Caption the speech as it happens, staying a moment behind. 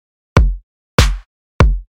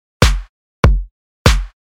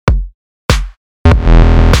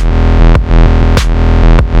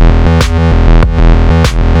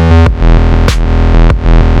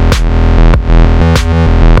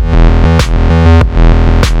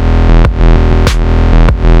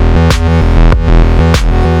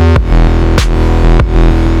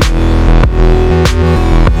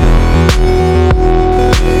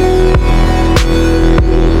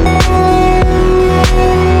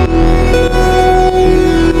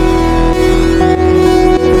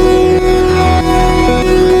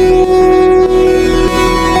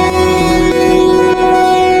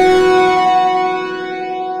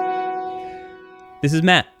This is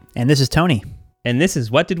Matt. And this is Tony. And this is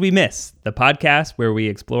What Did We Miss? The podcast where we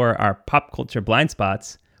explore our pop culture blind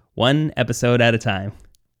spots one episode at a time.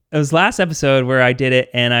 It was last episode where I did it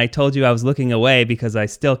and I told you I was looking away because I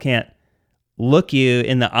still can't look you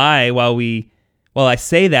in the eye while I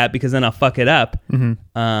say that because then I'll fuck it up.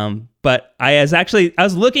 Mm-hmm. But I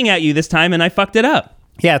was looking at you this time and I fucked it up.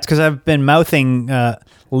 Yeah, it's because I've been mouthing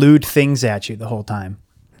lewd things at you the whole time.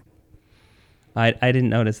 I didn't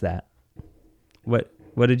notice that.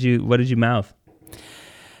 What did you mouth?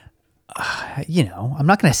 I'm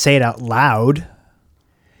not going to say it out loud.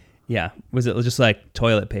 Yeah. Was it just like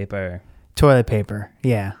toilet paper? Toilet paper,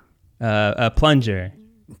 yeah. A plunger.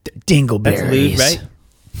 Dingleberries. That's lewd, right?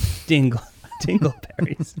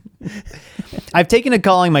 Dingleberries. I've taken to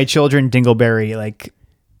calling my children Dingleberry like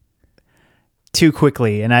too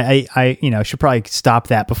quickly, and I should probably stop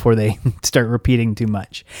that before they start repeating too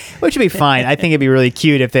much, which would be fine. I think it'd be really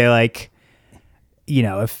cute if they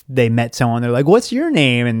if they met someone, they're like, "What's your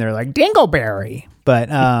name?" and they're like, "Dingleberry." But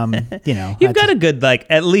you've got a good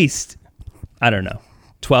at least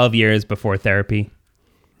 12 years before therapy.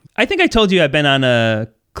 I think I told you I've been on a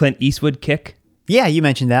Clint Eastwood kick. Yeah, you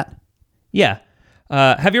mentioned that. Yeah.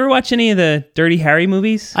 Have you ever watched any of the Dirty Harry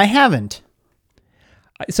movies? I haven't.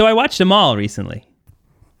 So I watched them all recently.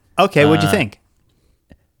 Okay, what'd you think?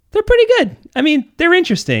 They're pretty good. I mean, they're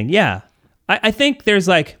interesting. Yeah. I think there's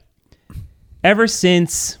ever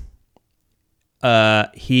since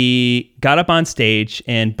he got up on stage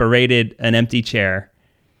and berated an empty chair,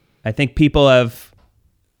 I think people have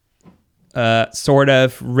sort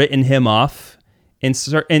of written him off in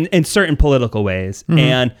certain political ways. Mm-hmm.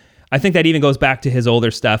 And I think that even goes back to his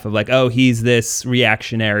older stuff of he's this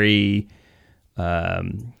reactionary,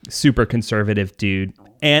 super conservative dude.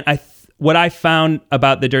 And what I found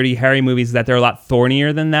about the Dirty Harry movies is that they're a lot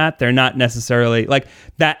thornier than that. They're not necessarily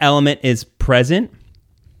that element is present,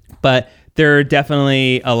 but they're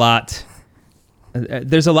definitely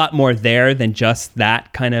there's a lot more there than just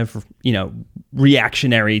that kind of,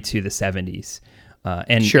 reactionary to the 70s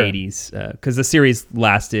and sure. 80s. Because the series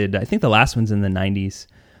lasted, I think the last one's in the 90s.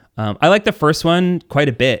 I like the first one quite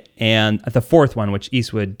a bit. And the fourth one, which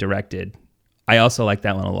Eastwood directed, I also like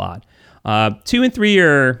that one a lot. 2 and 3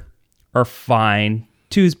 are fine.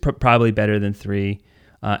 2 is probably better than 3.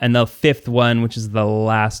 And the fifth one, which is the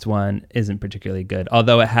last one, isn't particularly good.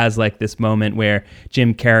 Although it has this moment where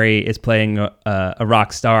Jim Carrey is playing a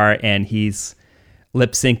rock star and he's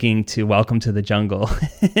lip syncing to Welcome to the Jungle.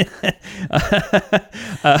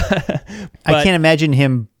 I can't imagine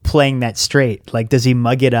him playing that straight. Does he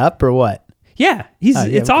mug it up or what? Yeah,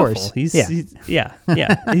 it's awful. Course. He's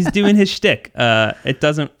doing his shtick. It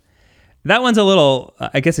doesn't. That one's a little.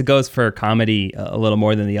 I guess it goes for comedy a little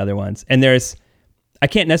more than the other ones. And I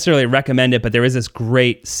can't necessarily recommend it, but there is this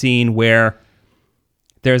great scene where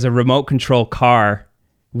there's a remote control car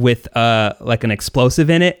with an explosive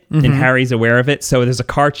in it, mm-hmm. and Harry's aware of it. So there's a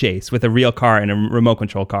car chase with a real car and a remote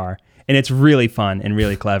control car, and it's really fun and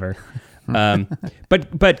really clever.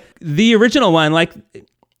 But the original one, a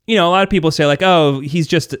lot of people say he's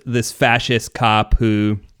just this fascist cop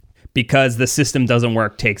who, because the system doesn't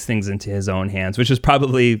work, takes things into his own hands, which is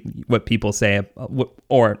probably what people say,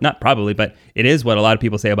 or not probably, but it is what a lot of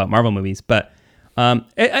people say about Marvel movies. But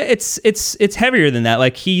it's heavier than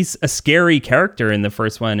that. He's a scary character in the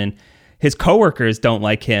first one, and his coworkers don't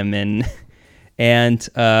like him, and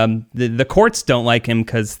the courts don't like him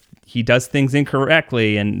because he does things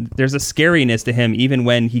incorrectly, and there's a scariness to him. Even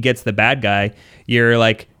when he gets the bad guy, you're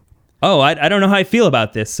like, oh, I don't know how I feel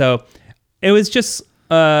about this. So it was just.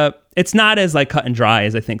 It's not as cut and dry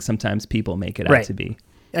as I think sometimes people make it out to be.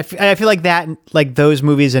 I feel like that, those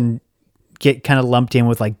movies and get kind of lumped in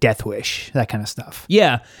with Death Wish, that kind of stuff.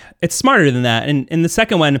 Yeah, it's smarter than that. And the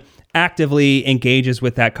second one actively engages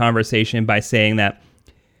with that conversation by saying that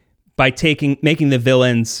by making the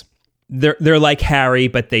villains, they're like Harry,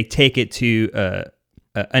 but they take it to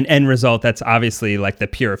an end result that's obviously the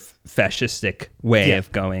pure fascistic way of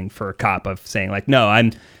going for a cop, of saying no,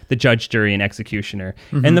 I'm the judge, jury, and executioner.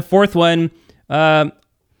 Mm-hmm. And the fourth one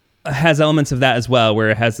has elements of that as well, where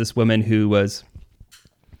it has this woman who was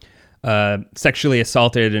sexually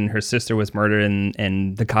assaulted and her sister was murdered,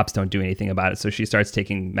 and the cops don't do anything about it. So she starts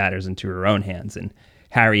taking matters into her own hands, and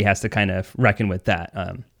Harry has to kind of reckon with that.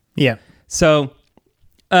 So,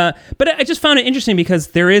 but I just found it interesting because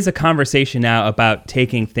there is a conversation now about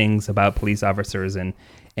taking things about police officers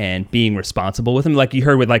and being responsible with them. You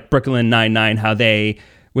heard with Brooklyn Nine-Nine, how they,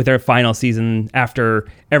 with their final season, after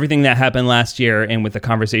everything that happened last year and with the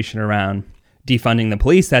conversation around defunding the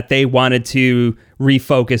police, that they wanted to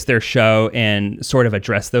refocus their show and sort of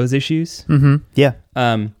address those issues. Mm-hmm. Yeah.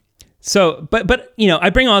 So, but I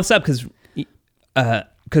bring all this up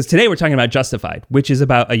because today we're talking about Justified, which is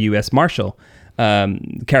about a U.S. Marshal,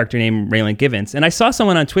 character named Raylan Givens. And I saw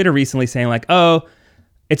someone on Twitter recently saying like, oh,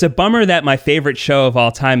 it's a bummer that my favorite show of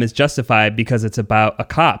all time is Justified because it's about a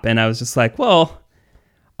cop. And I was just like, well,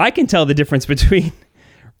 I can tell the difference between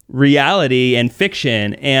reality and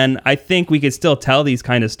fiction. And I think we could still tell these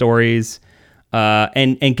kind of stories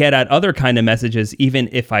and get at other kind of messages, even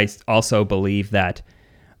if I also believe that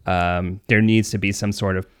there needs to be some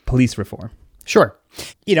sort of police reform. Sure.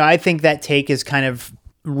 I think that take is kind of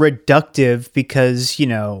reductive because,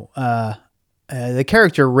 the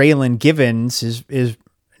character Raylan Givens is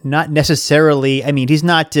not necessarily, he's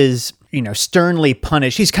not as, sternly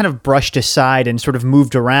punished. He's kind of brushed aside and sort of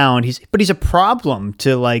moved around. But he's a problem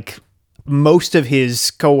to like most of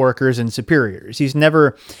his coworkers and superiors. He's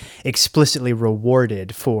never explicitly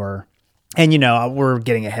rewarded for, and we're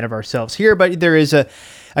getting ahead of ourselves here, but there is a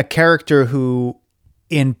character who,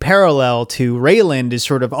 in parallel to Raylan, is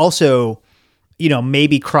sort of also,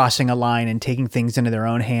 maybe crossing a line and taking things into their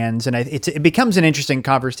own hands. And it becomes an interesting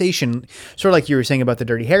conversation, sort of like you were saying about the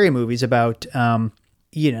Dirty Harry movies about, and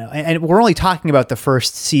we're only talking about the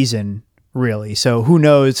first season, really. So who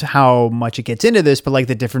knows how much it gets into this, but like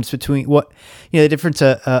the difference between the difference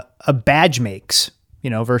a badge makes,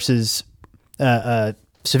 versus a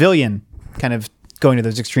civilian kind of going to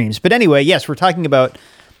those extremes. But anyway, yes, we're talking about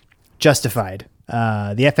Justified,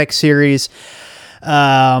 the FX series.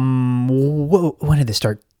 When did this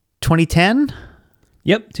start? 2010?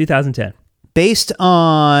 Yep, 2010.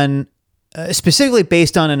 Specifically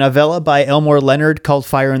based on a novella by Elmore Leonard called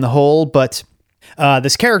Fire in the Hole, but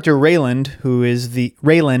this character Raylan, who is the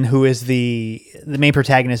main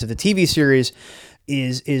protagonist of the TV series,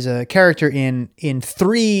 is a character in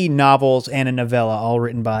 3 novels and a novella, all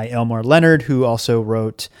written by Elmore Leonard, who also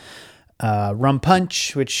wrote Rum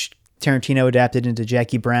Punch, which Tarantino adapted into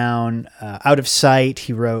Jackie Brown, Out of Sight.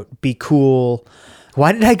 He wrote Be Cool.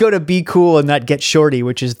 Why did I go to Be Cool and not Get Shorty,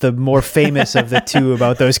 which is the more famous of the two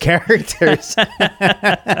about those characters?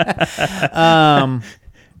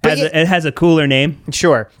 It has a cooler name.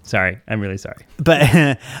 Sure. Sorry. I'm really sorry. But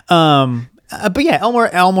yeah,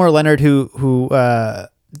 Elmore Leonard, who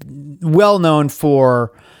well known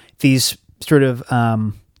for these sort of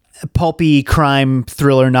pulpy crime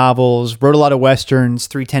thriller novels, wrote a lot of Westerns.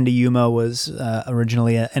 3:10 to Yuma was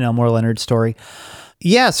originally an Elmore Leonard story.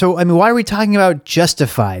 Yeah, so, why are we talking about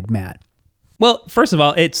Justified, Matt? Well, first of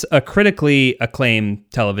all, it's a critically acclaimed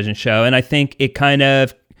television show, and I think it kind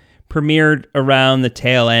of premiered around the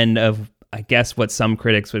tail end of, I guess, what some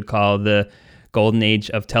critics would call the golden age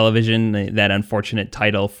of television, that unfortunate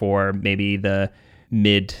title for maybe the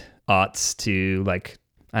mid-aughts to,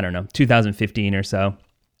 2015 or so.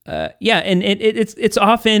 And it's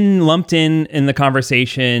often lumped in the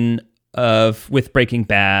conversation with Breaking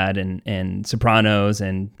Bad and Sopranos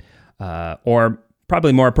and or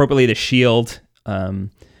probably more appropriately The Shield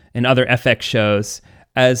and other FX shows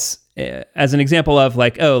as an example of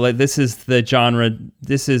this is the genre,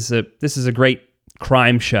 this is a great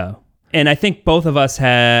crime show. And I think both of us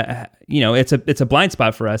it's a blind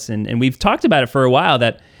spot for us, and we've talked about it for a while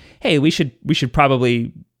that hey, we should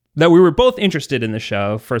probably, that we were both interested in the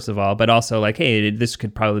show, first of all, but also hey, this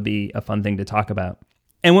could probably be a fun thing to talk about.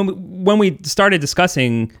 And when we started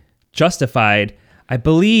discussing Justified, I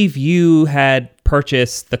believe you had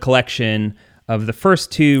purchased the collection of the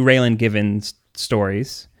first 2 Raylan Givens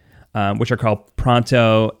stories, which are called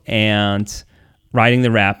Pronto and Riding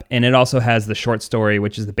the Rap. And it also has the short story,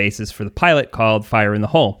 which is the basis for the pilot, called Fire in the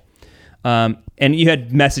Hole. And you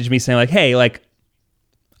had messaged me saying hey,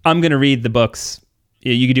 I'm going to read the books.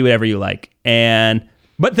 You can do whatever you like.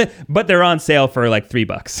 But they're on sale for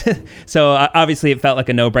 $3. So obviously it felt like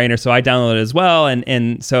a no-brainer. So I downloaded it as well.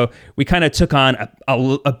 And so we kind of took on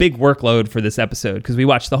a big workload for this episode because we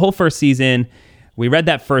watched the whole first season. We read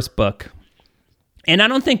that first book. And I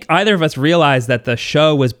don't think either of us realized that the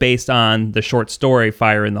show was based on the short story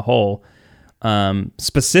Fire in the Hole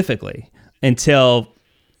specifically until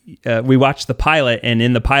we watched the pilot. And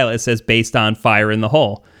in the pilot, it says based on Fire in the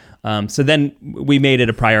Hole. So then we made it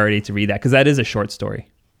a priority to read that because that is a short story.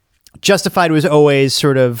 Justified was always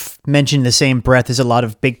sort of mentioned in the same breath as a lot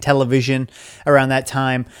of big television around that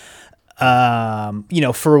time.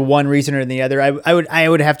 For one reason or the other, I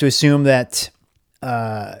would have to assume that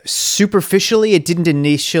superficially it didn't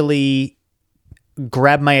initially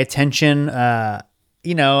grab my attention. I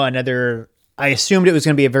assumed it was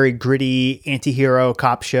going to be a very gritty anti-hero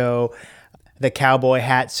cop show. The cowboy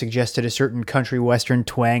hat suggested a certain country western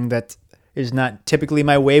twang that is not typically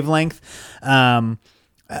my wavelength.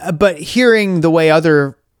 But hearing the way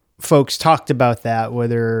other folks talked about that,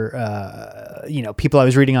 whether, people I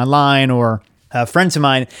was reading online or friends of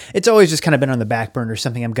mine, it's always just kind of been on the back burner,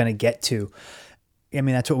 something I'm going to get to. I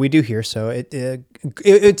mean, that's what we do here. So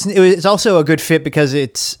it's also a good fit because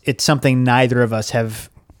it's something neither of us have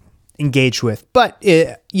engaged with. But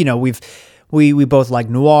we both like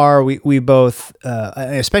noir. We both,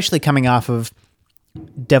 especially coming off of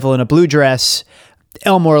Devil in a Blue Dress,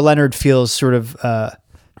 Elmore Leonard feels sort of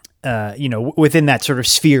within that sort of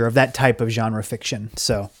sphere of that type of genre fiction.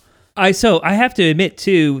 So I have to admit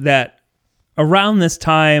too that around this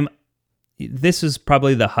time, this was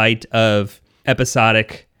probably the height of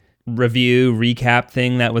episodic review recap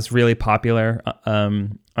thing that was really popular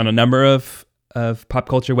on a number of pop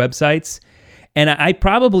culture websites. And I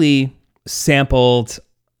probably sampled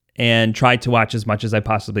and tried to watch as much as I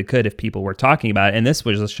possibly could if people were talking about it. And this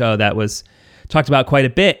was a show that was talked about quite a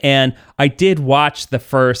bit. And I did watch the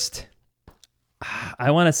first,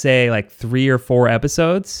 I want to say like 3 or 4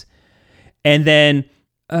 episodes, and then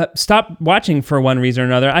stopped watching for one reason or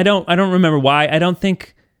another. I don't remember why. I don't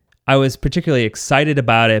think I was particularly excited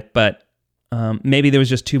about it, but maybe there was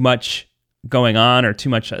just too much going on or too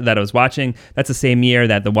much that I was watching. That's the same year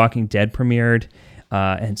that The Walking Dead premiered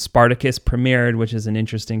and Spartacus premiered, which is an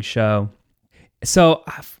interesting show. So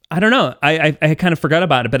I don't know. I kind of forgot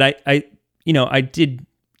about it, but I did.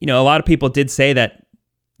 A lot of people did say that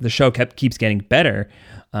the show keeps getting better.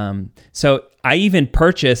 So I even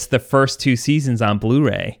purchased the first 2 seasons on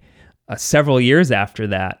Blu-ray several years after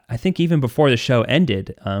that. I think even before the show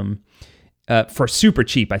ended, for super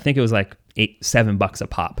cheap. I think it was like $7 a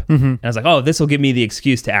pop. Mm-hmm. And I was like, oh, this will give me the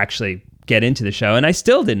excuse to actually get into the show. And I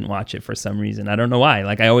still didn't watch it for some reason. I don't know why.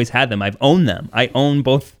 Like, I always had them. I've owned them. I own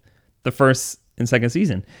both the first and second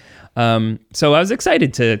season. So I was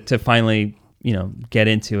excited to finally, get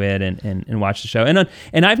into it and watch the show.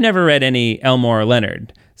 And I've never read any Elmore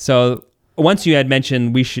Leonard. So once you had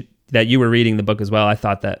mentioned that you were reading the book as well, I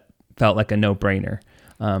thought that felt like a no-brainer.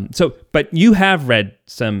 But you have read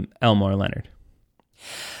some Elmore Leonard.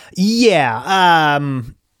 Yeah.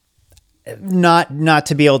 Not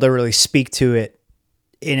to be able to really speak to it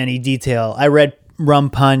in any detail. I read Rum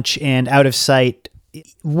Punch and Out of Sight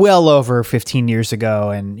well over 15 years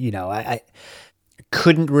ago. And, I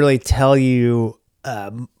couldn't really tell you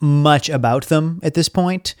much about them at this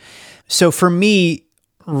point. So for me,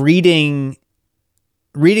 reading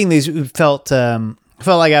these felt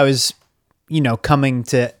like I was, coming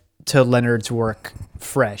to Leonard's work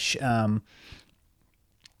fresh. And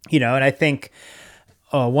I think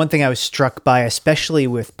one thing I was struck by, especially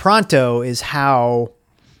with Pronto, is how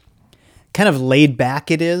kind of laid back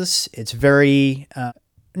it is. It's very,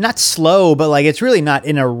 not slow, but like, it's really not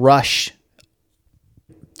in a rush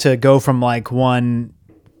to go from like one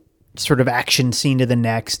sort of action scene to the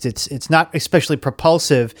next. It's not especially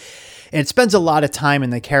propulsive, and it spends a lot of time in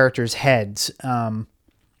the characters' heads.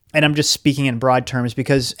 And I'm just speaking in broad terms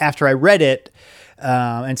because after I read it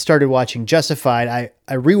and started watching Justified,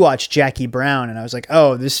 I rewatched Jackie Brown, and I was like,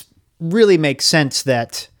 oh, this really makes sense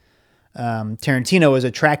that Tarantino was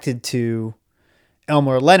attracted to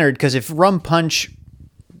Elmore Leonard, because if Rum Punch,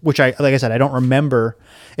 which like I said, I don't remember,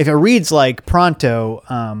 if it reads like Pronto,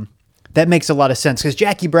 that makes a lot of sense, because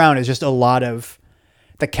Jackie Brown is just a lot of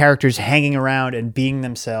the characters hanging around and being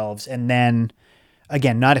themselves, and then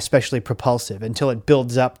again, not especially propulsive until it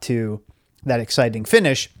builds up to that exciting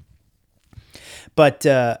finish. But,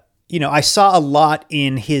 I saw a lot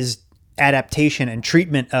in his adaptation and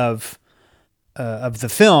treatment of the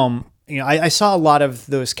film. I saw a lot of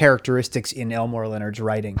those characteristics in Elmore Leonard's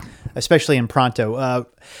writing, especially in Pronto.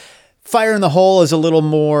 Fire in the Hole is a little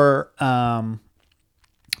more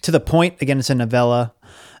to the point. Again, it's a novella.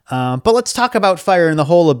 But let's talk about Fire in the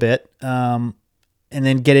Hole a bit. And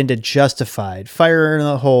then get into Justified. Fire in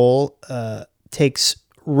the Hole takes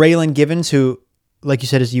Raylan Givens, who, like you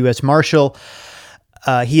said, is a U.S. Marshal.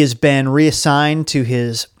 He has been reassigned to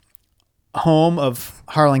his home of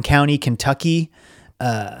Harlan County, Kentucky.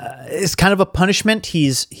 It's kind of a punishment.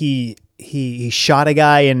 He shot a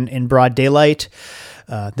guy in broad daylight.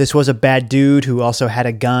 This was a bad dude who also had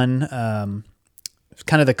a gun.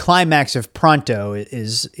 Kind of the climax of Pronto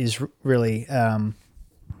is really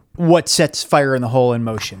what sets Fire in the Hole in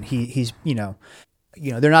motion. He's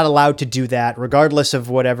they're not allowed to do that, regardless of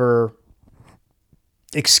whatever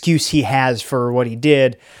excuse he has for what he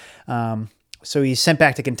did. So he's sent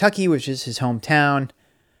back to Kentucky, which is his hometown.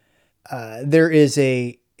 There is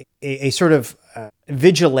a sort of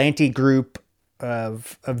vigilante group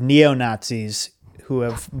of neo-Nazis who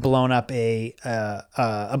have blown up a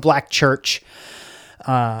black church,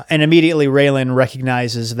 and immediately Raylan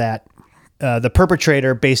recognizes that the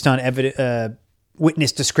perpetrator, based on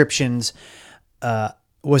witness descriptions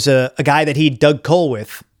was a guy that he dug coal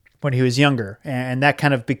with when he was younger. And that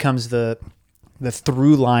kind of becomes the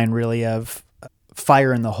through line, really, of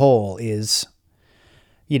Fire in the Hole is,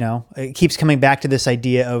 it keeps coming back to this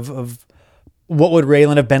idea of what would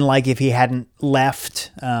Raylan have been like if he hadn't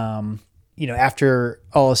left, after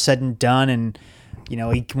all is said and done. And,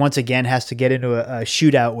 he once again has to get into a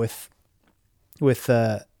shootout with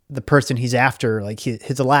the person he's after. Like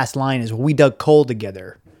his last line is, "We dug coal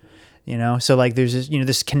together." So like there's this,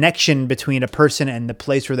 this connection between a person and the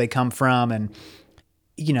place where they come from, and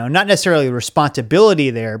not necessarily responsibility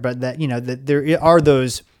there, but that that there are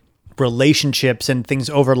those relationships and things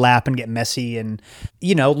overlap and get messy. And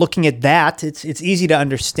looking at that, it's easy to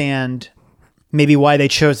understand maybe why they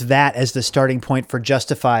chose that as the starting point for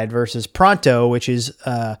Justified versus Pronto, which is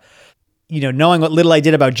knowing what little I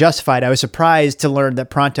did about Justified, I was surprised to learn that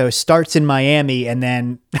Pronto starts in Miami and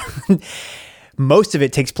then most of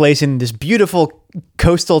it takes place in this beautiful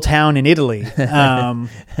coastal town in Italy. And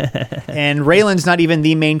Raylan's not even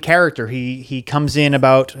the main character. He comes in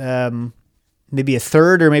about maybe a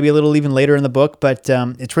third or maybe a little even later in the book, but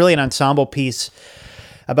it's really an ensemble piece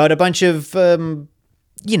about a bunch of,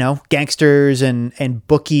 gangsters and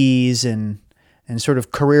bookies and sort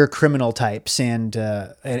of career criminal types, and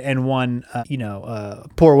one,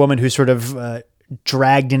 poor woman who's sort of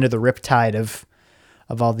dragged into the riptide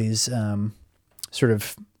of all these sort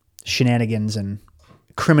of shenanigans and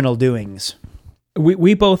criminal doings.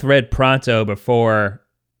 We both read Pronto before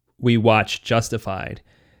we watched Justified,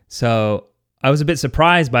 so I was a bit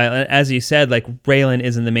surprised by it. As you said, like, Raylan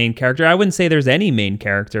isn't the main character. I wouldn't say there's any main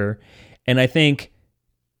character, and I think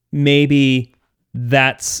maybe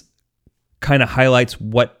that's kind of highlights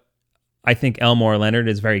what I think Elmore Leonard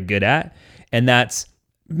is very good at. And that's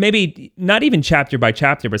maybe not even chapter by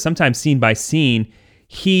chapter, but sometimes scene by scene,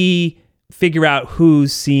 he figure out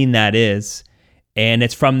whose scene that is. And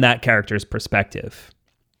it's from that character's perspective.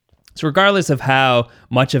 So regardless of how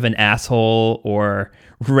much of an asshole or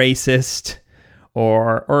racist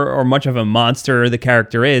or much of a monster the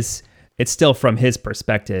character is, it's still from his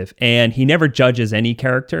perspective. And he never judges any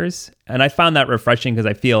characters. And I found that refreshing because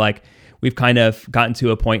I feel like we've kind of gotten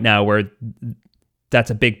to a point now where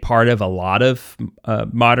that's a big part of a lot of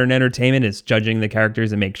modern entertainment, is judging the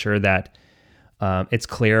characters and make sure that it's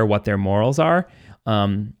clear what their morals are.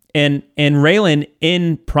 And Raylan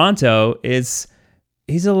in Pronto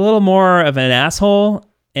he's a little more of an asshole,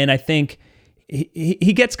 and I think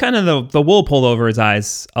he gets kind of the wool pulled over his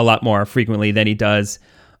eyes a lot more frequently than he does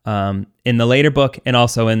in the later book and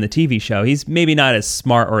also in the TV show. He's maybe not as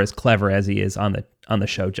smart or as clever as he is on the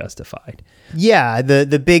show Justified. Yeah,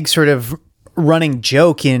 the big sort of running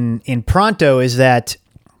joke in Pronto is that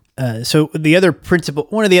so one of the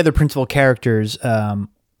other principal characters, a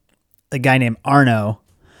guy named Arno,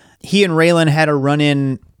 he and Raylan had a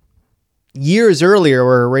run-in years earlier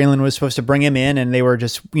where Raylan was supposed to bring him in, and they were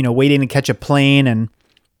just waiting to catch a plane. And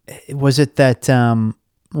was it that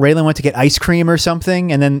Raylan went to get ice cream or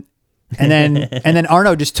something, and then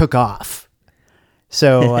Arno just took off.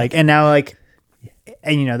 So and now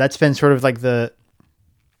that's been sort of like that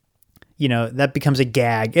becomes a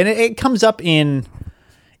gag, and it comes up even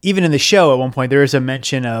in the show at one point. There is a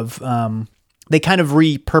mention of they kind of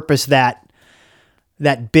repurpose that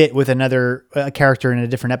bit with another character in a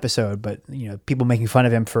different episode, but people making fun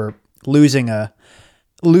of him for losing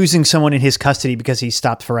someone in his custody because he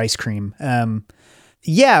stopped for ice cream.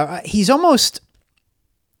 He's almost,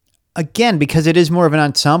 again, because it is more of an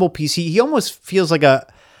ensemble piece, he almost feels like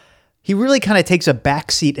he really kind of takes a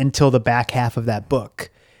backseat until the back half of that book,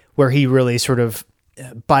 where he really sort of,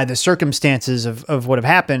 by the circumstances of what have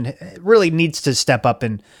happened, really needs to step up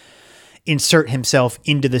and insert himself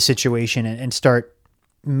into the situation and start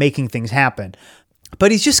making things happen.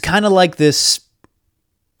 But he's just kind of like this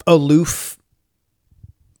aloof,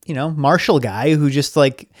 martial guy who just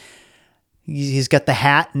he's got the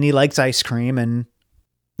hat and he likes ice cream, and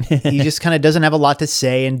he just kind of doesn't have a lot to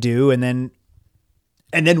say and do. And then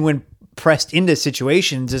when pressed into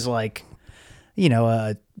situations is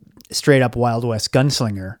a straight up Wild West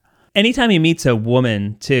gunslinger. Anytime he meets a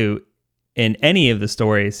woman too, in any of the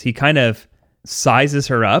stories, he kind of sizes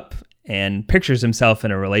her up and pictures himself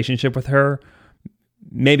in a relationship with her,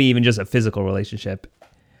 maybe even just a physical relationship.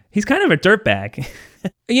 He's kind of a dirtbag.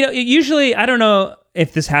 Usually, I don't know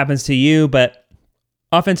if this happens to you, but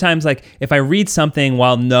oftentimes, if I read something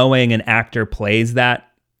while knowing an actor plays that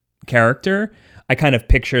character, I kind of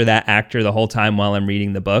picture that actor the whole time while I'm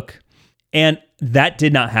reading the book. And that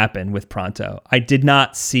did not happen with Pronto. I did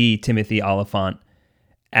not see Timothy Olyphant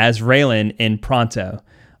as Raylan in Pronto.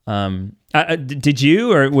 Did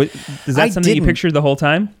you, or is that something you pictured the whole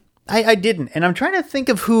time? I didn't, and I'm trying to think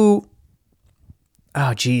of who.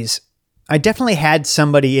 Oh, geez, I definitely had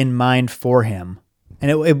somebody in mind for him, and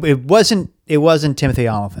it wasn't Timothy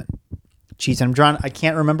Olyphant. Geez, I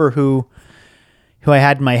can't remember who I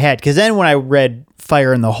had in my head, because then when I read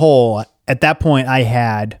Fire in the Hole, at that point I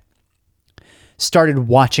had started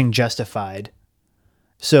watching Justified,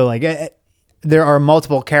 so like there are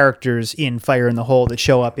multiple characters in Fire in the Hole that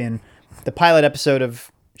show up in the pilot episode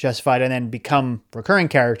of Justified and then become recurring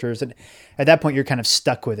characters. And at that point, you're kind of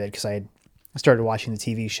stuck with it because I started watching the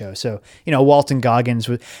TV show. So, Walton Goggins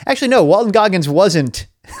was... Actually, no, Walton Goggins wasn't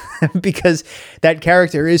because that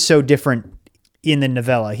character is so different in the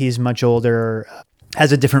novella. He's much older,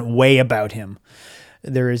 has a different way about him.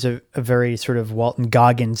 There is a very sort of Walton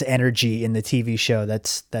Goggins energy in the TV show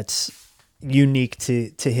that's unique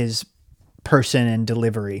to his person and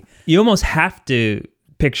delivery. You almost have to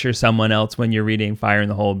picture someone else when you're reading Fire in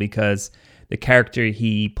the Hole because the character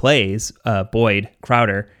he plays, Boyd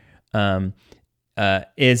Crowder,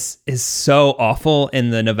 is so awful in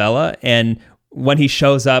the novella, and when he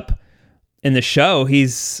shows up in the show,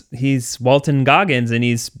 he's Walton Goggins, and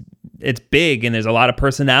it's big, and there's a lot of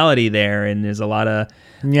personality there, and there's a lot of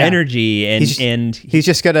energy, and he's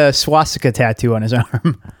just got a swastika tattoo on his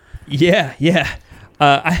arm. Yeah.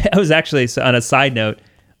 I was actually, on a side note,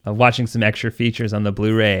 watching some extra features on the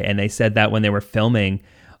Blu-ray, and they said that when they were filming,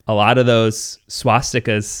 a lot of those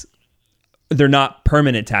swastikas, they're not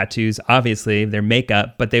permanent tattoos, obviously, they're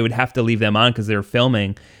makeup, but they would have to leave them on because they were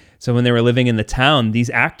filming. So when they were living in the town, these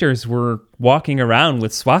actors were walking around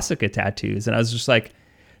with swastika tattoos, and I was just like,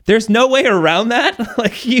 there's no way around that.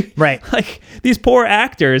 Like these poor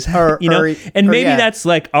actors, maybe that's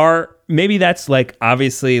like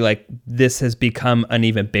obviously like this has become an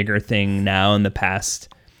even bigger thing now in the past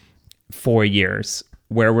 4 years,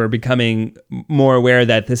 where we're becoming more aware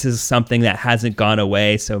that this is something that hasn't gone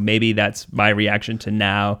away. So maybe that's my reaction to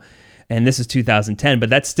now. And this is 2010, but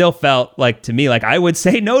that still felt like to me, like I would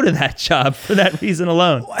say no to that job for that reason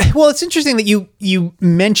alone. Well, it's interesting that you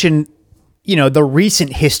mentioned, the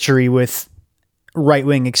recent history with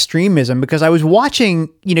right-wing extremism, because I was watching,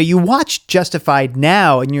 you watch Justified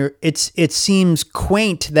now, and it seems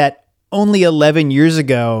quaint that only 11 years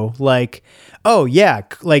ago, like, oh yeah,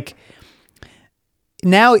 like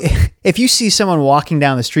now if you see someone walking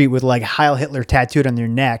down the street with like Heil Hitler tattooed on their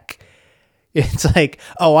neck, it's like,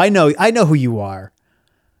 oh, I know who you are.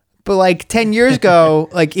 But like 10 years ago,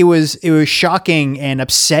 like it was shocking and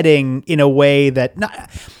upsetting in a way that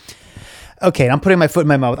okay, I'm putting my foot in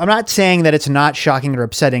my mouth. I'm not saying that it's not shocking or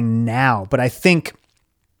upsetting now, but I think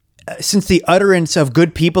since the utterance of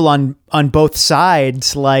good people on both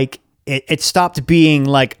sides, like it stopped being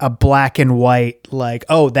like a black and white, like,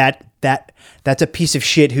 oh, that's a piece of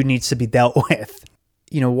shit who needs to be dealt with.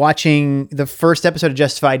 Watching the first episode of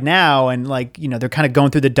Justified now, and like, they're kind of going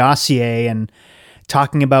through the dossier and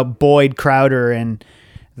talking about Boyd Crowder and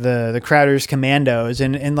the Crowder's commandos,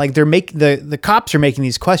 and like the cops are making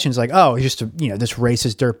these questions like, oh, he's just this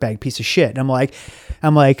racist dirtbag piece of shit. And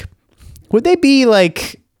I'm like, would they be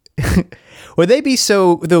like, would they be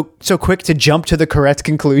so quick to jump to the correct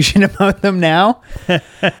conclusion about them now?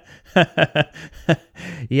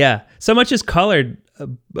 Yeah, so much is colored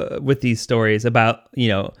with these stories about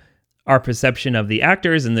our perception of the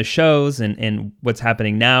actors and the shows and what's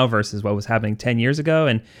happening now versus what was happening 10 years ago.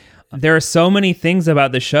 And there are so many things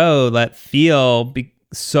about the show that feel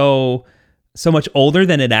so much older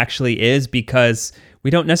than it actually is, because we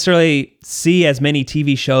don't necessarily see as many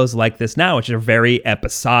TV shows like this now, which are very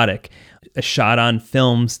episodic, shot on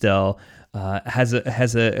film still, has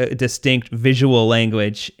a distinct visual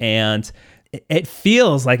language, and it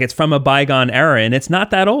feels like it's from a bygone era, and it's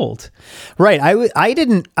not that old. Right. I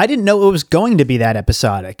didn't know it was going to be that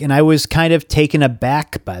episodic, and I was kind of taken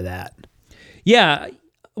aback by that. Yeah.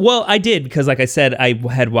 Well, I did, because like I said, I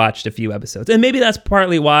had watched a few episodes, and maybe that's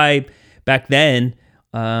partly why back then,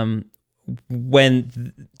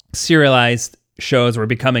 when serialized shows were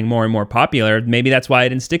becoming more and more popular, maybe that's why I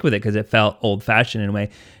didn't stick with it, because it felt old fashioned in a way.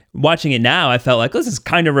 Watching it now, I felt like this is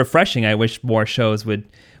kind of refreshing. I wish more shows would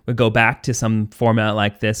go back to some format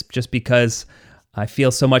like this, just because I feel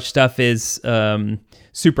so much stuff is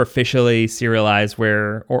superficially serialized,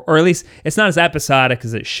 or at least it's not as episodic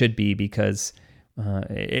as it should be, because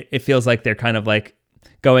it feels like they're kind of like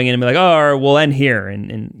going in and be like, oh, we'll end here,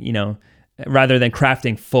 and rather than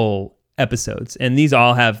crafting full episodes. And these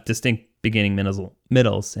all have distinct beginning,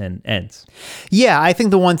 middles, and ends. Yeah, I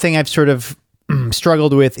think the one thing I've sort of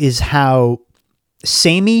struggled with is how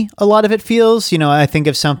samey a lot of it feels. I think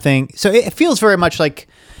of something, so it feels very much like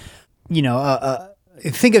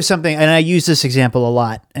think of something, and I use this example a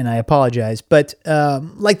lot, and I apologize, but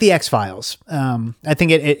like the X-Files, I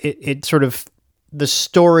think it sort of, the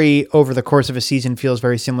story over the course of a season feels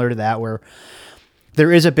very similar to that, where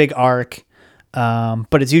there is a big arc,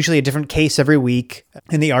 but it's usually a different case every week,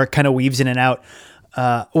 and the arc kind of weaves in and out.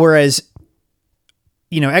 Whereas,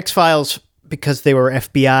 X-Files, because they were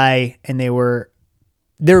FBI and they were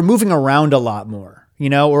moving around a lot more,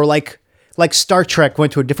 or like Star Trek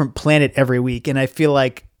went to a different planet every week. And I feel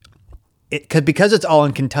like because it's all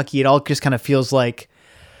in Kentucky, it all just kind of feels like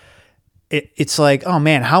it's like, oh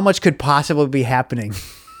man, how much could possibly be happening?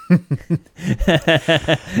 It's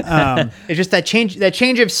just that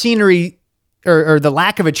change of scenery, or the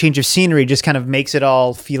lack of a change of scenery, just kind of makes it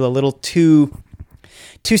all feel a little too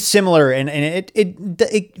similar. And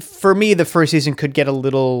it for me, the first season could get a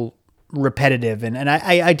little repetitive. And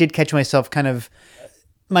I did catch myself kind of,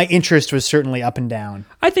 my interest was certainly up and down.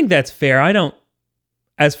 I think that's fair.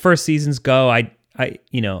 As first seasons go, I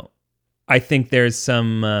think there's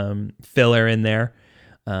some filler in there.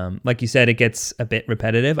 Like you said, it gets a bit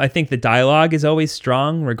repetitive. I think the dialogue is always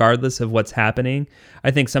strong, regardless of what's happening.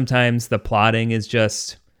 I think sometimes the plotting is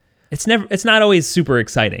just, it's not always super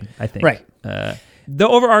exciting, I think. Right. The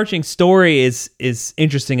overarching story is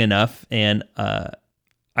interesting enough, and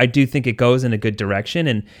I do think it goes in a good direction,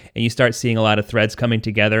 and you start seeing a lot of threads coming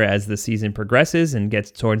together as the season progresses and gets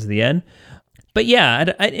towards the end. But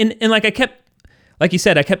yeah, like you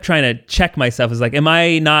said, I kept trying to check myself. As like, am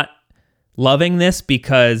I not loving this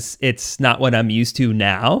because it's not what I'm used to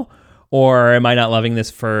now? Or am I not loving this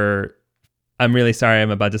for, I'm really sorry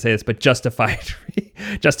I'm about to say this, but justified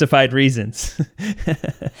reasons?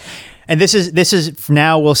 And this is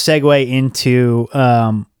now we'll segue into,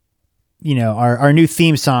 our new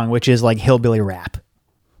theme song, which is like hillbilly rap.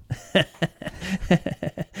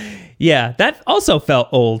 Yeah, that also felt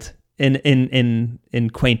old in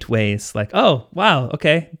quaint ways. Like, oh wow,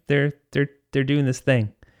 okay, they're doing this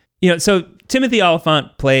thing. So Timothy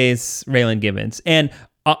Olyphant plays Raylan Givens, and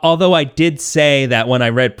although I did say that when I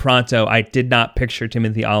read Pronto, I did not picture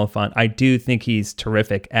Timothy Olyphant, I do think he's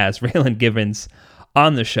terrific as Raylan Givens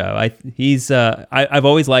on the show. I've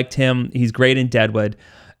always liked him. He's great in Deadwood,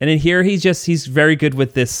 and in here he's very good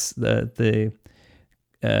with this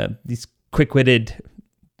these quick-witted,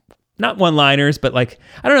 not one-liners, but like,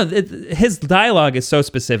 I don't know, his dialogue is so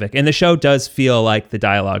specific, and the show does feel like the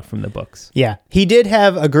dialogue from the books. Yeah, he did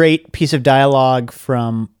have a great piece of dialogue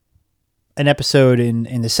from an episode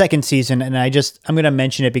in the second season, and I'm going to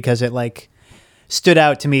mention it because it like stood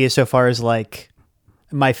out to me so far as like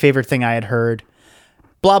my favorite thing I had heard.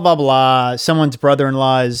 Blah, blah, blah. Someone's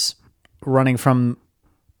brother-in-law is running from,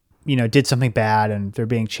 did something bad and they're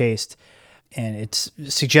being chased. And it's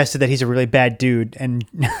suggested that he's a really bad dude. And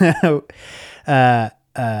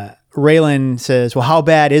Raylan says, well, how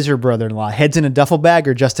bad is her brother-in-law? Heads in a duffel bag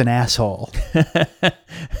or just an asshole?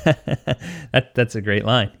 That's a great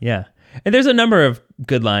line. Yeah. And there's a number of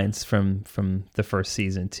good lines from the first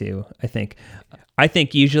season too, I think. I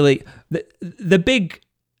think usually the big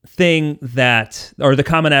thing or the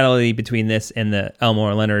commonality between this and the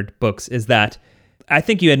Elmore Leonard books is that, I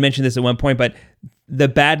think you had mentioned this at one point, but the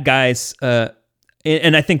bad guys,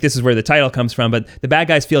 and I think this is where the title comes from, but the bad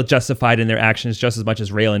guys feel justified in their actions just as much as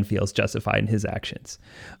Raylan feels justified in his actions.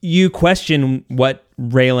 You question what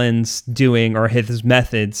Raylan's doing or his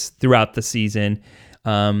methods throughout the season,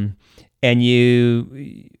 and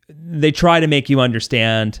they try to make you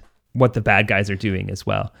understand what the bad guys are doing as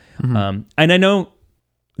well. Mm-hmm. And I know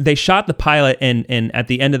they shot the pilot, and at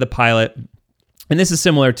the end of the pilot, and this is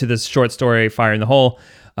similar to this short story, Fire in the Hole,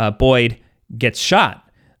 Boyd gets shot.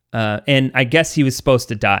 And I guess he was supposed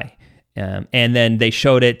to die. And then they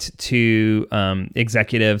showed it to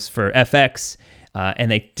executives for FX,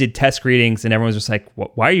 and they did test readings, and everyone was just like,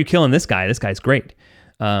 why are you killing this guy? This guy's great.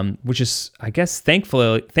 Which is, I guess,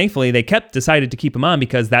 thankfully they decided to keep him on,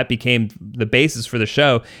 because that became the basis for the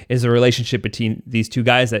show, is the relationship between these two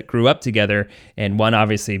guys that grew up together, and one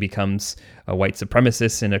obviously becomes a white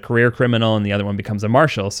supremacist and a career criminal, and the other one becomes a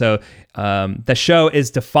marshal. So the show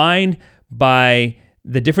is defined by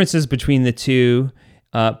the differences between the two,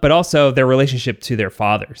 but also their relationship to their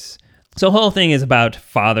fathers. So the whole thing is about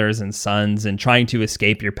fathers and sons and trying to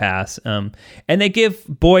escape your past. And they give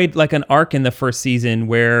Boyd like an arc in the first season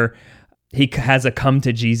where he has a come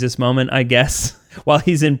to Jesus moment, I guess, while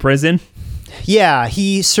he's in prison. Yeah,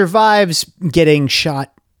 he survives getting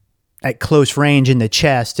shot at close range in the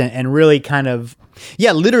chest, and really kind of,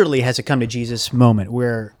 literally has a come to Jesus moment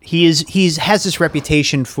where he has this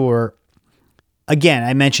reputation for, again,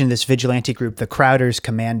 I mentioned this vigilante group, the Crowder's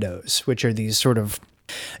Commandos, which are these sort of,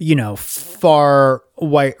 far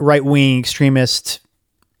right-wing extremist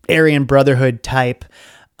Aryan Brotherhood type.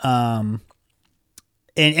 And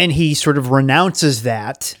he sort of renounces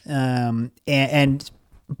that.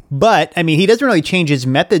 But I mean, he doesn't really change his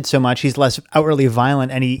method so much. He's less outwardly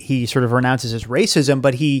violent, and he sort of renounces his racism,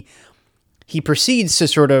 but he proceeds to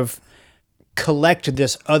sort of collect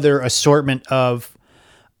this other assortment of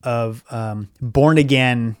born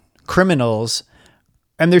again criminals,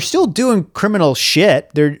 and they're still doing criminal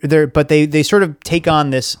shit. But they sort of take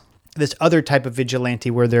on this other type of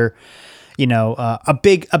vigilante where they're, a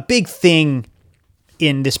big thing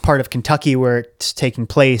in this part of Kentucky where it's taking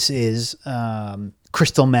place is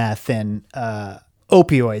crystal meth and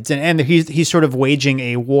opioids, and he's sort of waging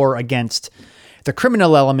a war against the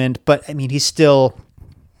criminal element. But I mean, he's still,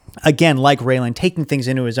 again, like Raylan, taking things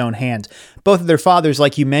into his own hands. Both of their fathers,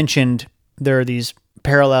 like you mentioned, there are these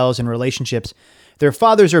parallels and relationships. Their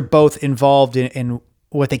fathers are both involved in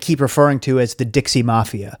what they keep referring to as the Dixie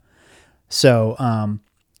Mafia. So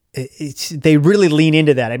they really lean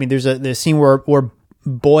into that. I mean, there's a scene where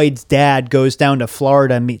Boyd's dad goes down to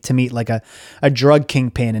Florida to meet like a drug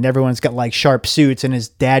kingpin, and everyone's got like sharp suits, and his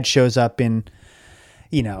dad shows up in,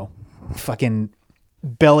 fucking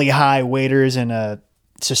belly high waders and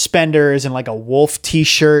suspenders and like a wolf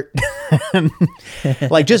t-shirt.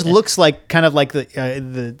 Like, just looks like kind of like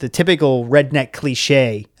the typical redneck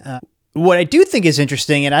cliche. What I do think is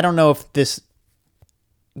interesting, and I don't know if this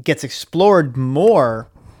gets explored more,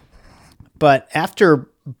 but after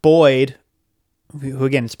Boyd, who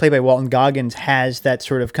again is played by Walton Goggins, has that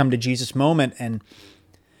sort of come to Jesus moment and,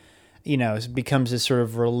 becomes this sort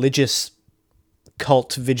of religious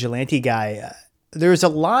cult vigilante guy. There's a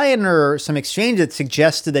line or some exchange that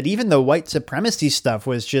suggested that even the white supremacy stuff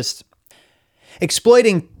was just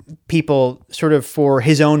exploiting people sort of for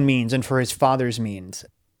his own means and for his father's means.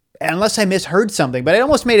 Unless I misheard something, but it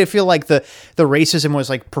almost made it feel like the racism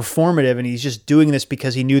was like performative, and he's just doing this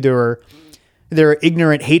because he knew there were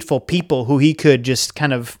ignorant, hateful people who he could just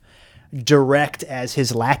kind of direct as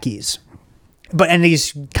his lackeys. And he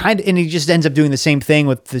just ends up doing the same thing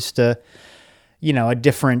with just a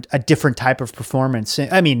different type of performance.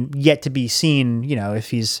 I mean, yet to be seen,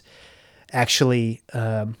 if he's actually,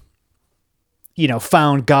 found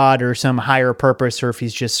God or some higher purpose, or if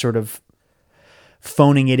he's just sort of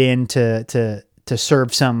phoning it in to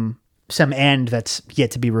serve some end that's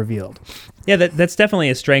yet to be revealed. Yeah, that's definitely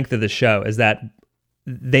a strength of the show, is that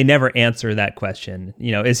they never answer that question.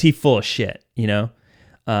 Is he full of shit?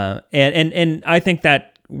 And I think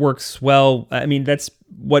that works well. I mean, that's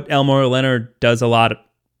what Elmore Leonard does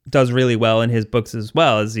really well in his books as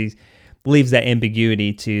well, is he leaves that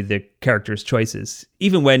ambiguity to the characters' choices,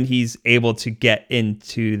 even when he's able to get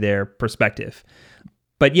into their perspective.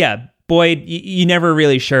 But yeah, Boyd, you're never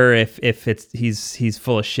really sure if he's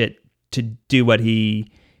full of shit to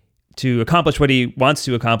accomplish what he wants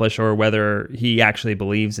to accomplish, or whether he actually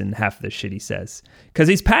believes in half the shit he says. Because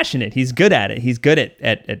he's passionate, he's good at it, he's good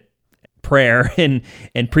at prayer and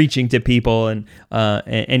preaching to people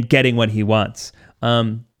and getting what he wants.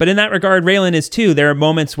 But in that regard, Raylan is too. There are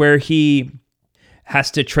moments where he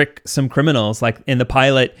has to trick some criminals. Like in the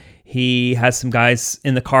pilot, he has some guys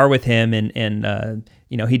in the car with him, and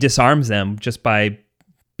he disarms them just by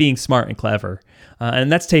being smart and clever.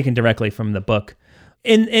 And that's taken directly from the book.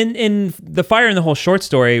 In The Fire and the Whole short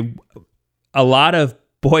story, a lot of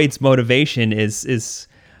Boyd's motivation is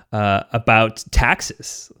about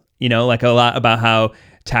taxes. Like a lot about how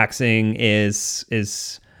taxing is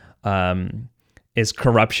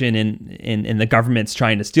corruption in the government's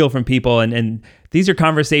trying to steal from people, and these are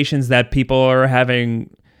conversations that people are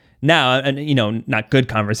having now, and not good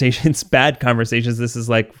conversations, bad conversations. This is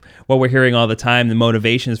like what we're hearing all the time. The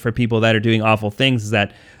motivations for people that are doing awful things is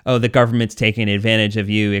that, the government's taking advantage of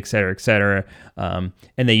you, et cetera, et cetera. And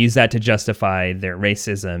they use that to justify their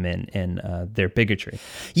racism and their bigotry.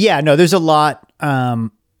 Yeah, no, there's a lot.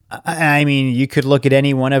 I mean, you could look at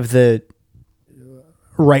any one of the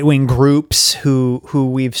right-wing groups who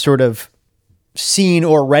we've sort of seen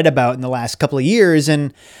or read about in the last couple of years,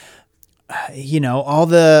 and all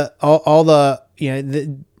the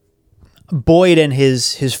Boyd and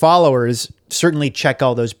his followers certainly check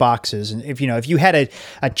all those boxes. And if you had a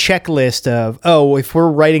checklist of, if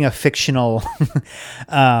we're writing a fictional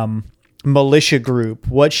militia group,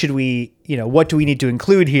 what do we need to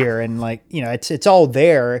include here? And it's all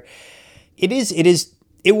there.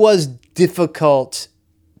 It was difficult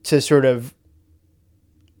to sort of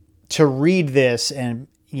to read this, and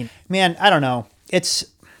man, I don't know. It's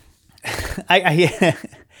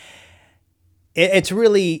it's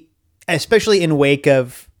really, especially in wake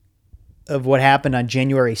of what happened on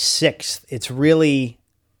January 6th,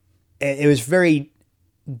 it was very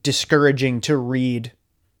discouraging to read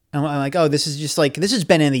And I'm like, oh, this has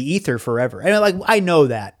been in the ether forever. And I know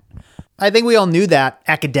that. I think we all knew that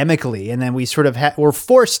academically, and then we sort of were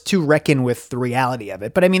forced to reckon with the reality of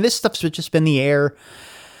it. But I mean, this stuff's just been in the air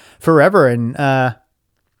forever. And,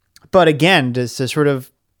 but again, to sort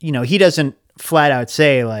of, he doesn't flat out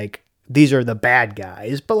say like, these are the bad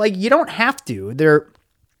guys, but like, you don't have to.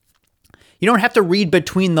 You don't have to read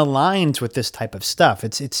between the lines with this type of stuff.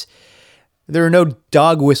 There are no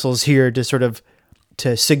dog whistles here to sort of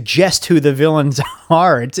to suggest who the villains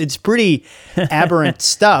are. It's pretty aberrant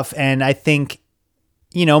stuff, and I think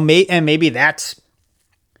maybe that's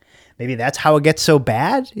how it gets so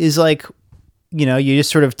bad. Is like you just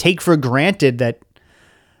sort of take for granted that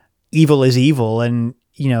evil is evil, and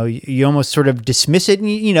you almost sort of dismiss it, and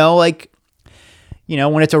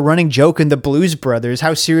when it's a running joke in the Blues Brothers,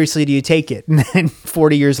 how seriously do you take it? And then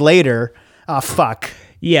 40 years later, oh fuck.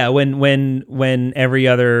 Yeah, when every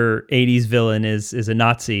other 80s villain is a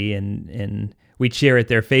Nazi and we cheer at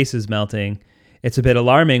their faces melting, it's a bit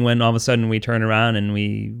alarming when all of a sudden we turn around and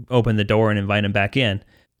we open the door and invite them back in.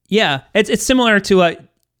 Yeah, it's similar to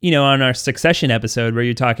on our Succession episode where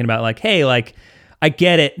you're talking about like, hey, like I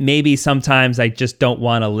get it. Maybe sometimes I just don't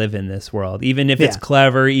want to live in this world, even if it's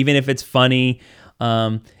clever, even if it's funny.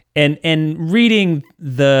 And reading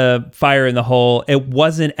The Fire in the Hole, it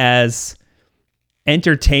wasn't as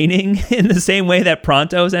entertaining in the same way that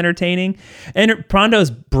Pronto's entertaining. And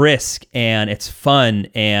Pronto's brisk and it's fun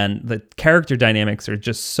and the character dynamics are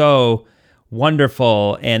just so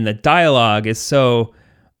wonderful and the dialogue is so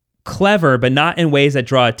clever, but not in ways that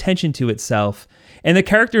draw attention to itself. And the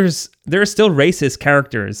characters, there are still racist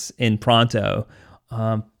characters in Pronto,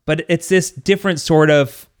 but it's this different sort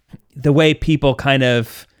of the way people kind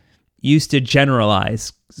of used to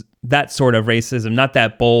generalize that sort of racism, not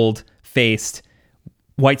that bold-faced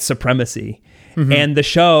white supremacy. Mm-hmm. And the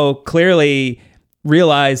show clearly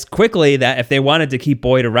realized quickly that if they wanted to keep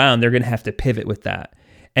Boyd around, they're going to have to pivot with that.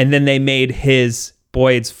 And then they made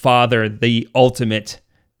Boyd's father the ultimate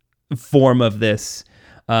form of this,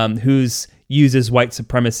 who's uses white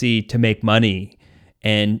supremacy to make money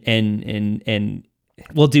and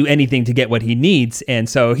will do anything to get what he needs. And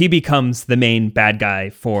so he becomes the main bad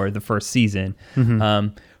guy for the first season.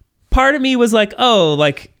 Mm-hmm. Part of me was like, oh,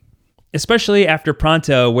 like, especially after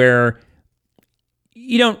Pronto, where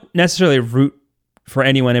you don't necessarily root for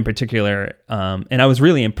anyone in particular. And I was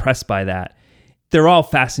really impressed by that. They're all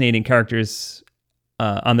fascinating characters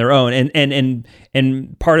on their own.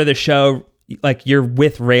 And part of the show, like you're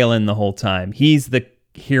with Raylan the whole time. He's the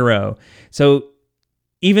hero. So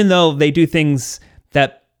even though they do things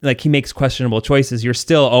that like he makes questionable choices, you're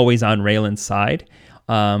still always on Raylan's side.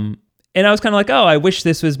 And I was kind of like, oh, I wish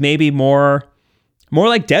this was maybe more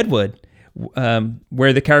like Deadwood,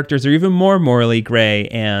 where the characters are even more morally gray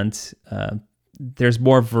and there's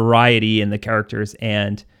more variety in the characters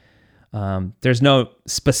and there's no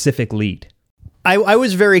specific lead. I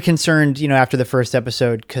was very concerned, after the first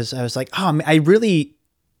episode, because I was like, oh,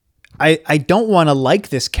 I don't want to like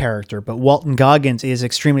this character, but Walton Goggins is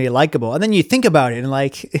extremely likable. And then you think about it and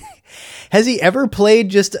like, has he ever played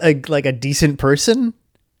just a decent person?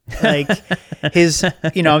 Like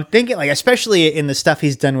I'm thinking like, especially in the stuff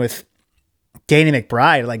he's done with Danny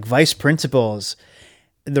McBride, like Vice Principals,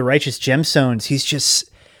 The Righteous Gemstones, he's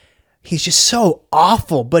just so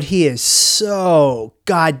awful, but he is so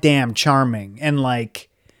goddamn charming. And like,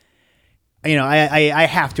 I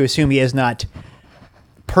have to assume he is not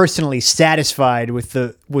personally satisfied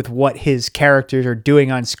with what his characters are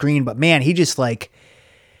doing on screen, but man, he just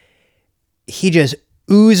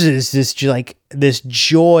oozes this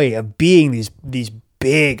joy of being these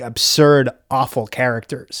big, absurd, awful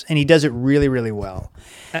characters. And he does it really, really well.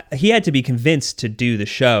 He had to be convinced to do the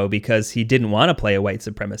show because he didn't want to play a white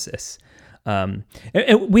supremacist. And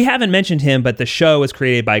we haven't mentioned him, but the show was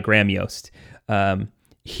created by Graham Yost.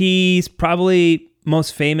 He's probably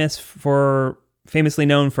most famously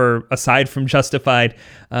known for, aside from Justified,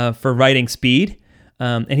 for writing Speed.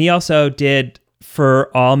 And he also did For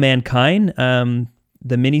All Mankind,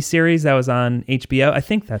 the miniseries that was on HBO. I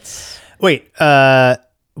think that's... Wait, For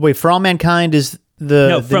All Mankind is From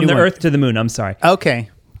the Earth to the Moon. I'm sorry. Okay.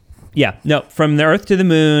 Yeah, no, From the Earth to the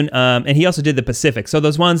Moon, and he also did the Pacific. So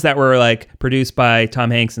those ones that were like produced by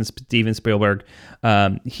Tom Hanks and Steven Spielberg,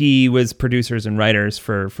 he was producers and writers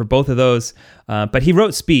for both of those. But he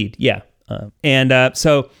wrote Speed, yeah.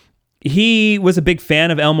 So he was a big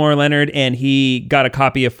fan of Elmore Leonard, and he got a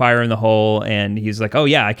copy of Fire in the Hole, and he's like, oh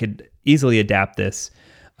yeah, I could easily adapt this.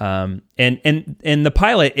 And the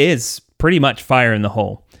pilot is pretty much Fire in the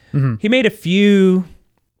Hole. Mm-hmm. He made a few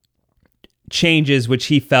changes which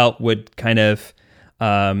he felt would kind of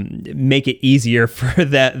make it easier for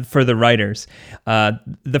the writers.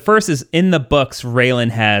 The first is, in the books, Raylan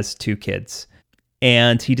has 2 kids,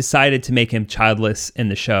 and he decided to make him childless in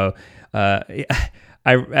the show. I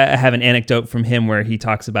have an anecdote from him where he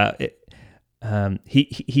talks about it.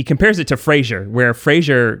 He compares it to Frasier, where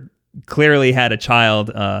Frasier clearly had a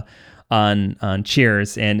child on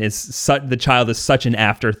Cheers, and the child is such an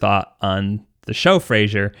afterthought on the show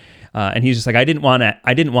Frasier. And he's just like, I didn't want that.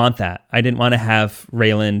 I didn't want to have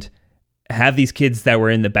Raylan have these kids that were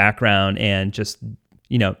in the background and just,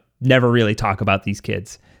 never really talk about these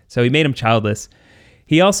kids. So he made him childless.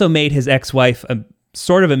 He also made his ex-wife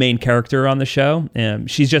sort of a main character on the show.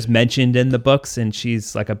 She's just mentioned in the books, and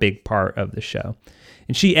she's like a big part of the show.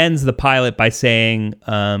 And she ends the pilot by saying,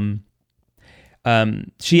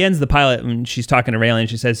 she ends the pilot when she's talking to Raylan.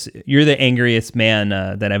 She says, "You're the angriest man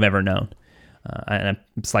that I've ever known." And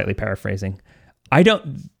I'm slightly paraphrasing. I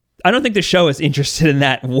don't think the show is interested in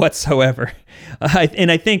that whatsoever.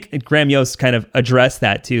 And I think Graham Yost kind of addressed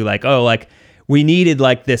that too. Like, we needed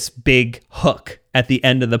like this big hook at the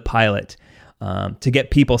end of the pilot to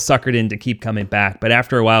get people suckered in to keep coming back. But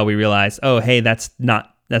after a while, we realized, oh, hey, that's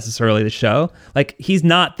not necessarily the show. Like, he's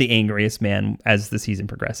not the angriest man as the season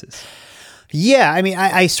progresses. Yeah, I mean,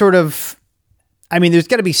 there's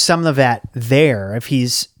got to be some of that there. If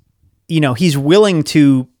he's willing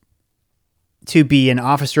to be an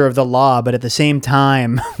officer of the law, but at the same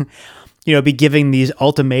time, be giving these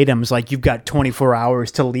ultimatums like, you've got 24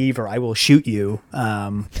 hours to leave or I will shoot you.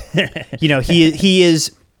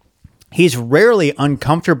 He's rarely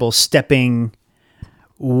uncomfortable stepping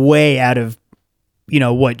way out of,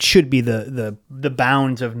 what should be the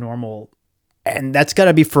bounds of normal. And that's got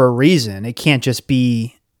to be for a reason. It can't just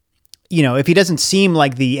be, if he doesn't seem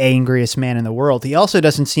like the angriest man in the world, he also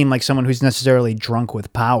doesn't seem like someone who's necessarily drunk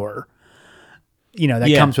with power,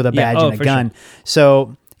 that comes with a badge and a gun. Sure.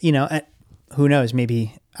 So, who knows?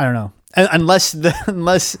 Maybe, I don't know. Unless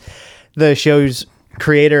the show's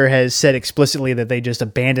creator has said explicitly that they just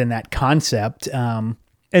abandoned that concept. And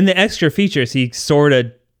the extra features, he sort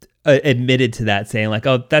of admitted to that, saying like,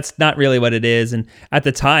 oh, that's not really what it is. And at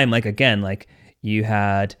the time, like, again, like you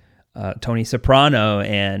had Tony Soprano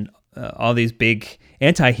and all these big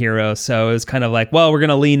anti-heroes. So it was kind of like, well, we're going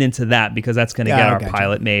to lean into that because that's going to get our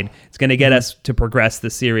pilot made. It's going to get us to progress the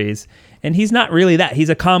series. And he's not really that. He's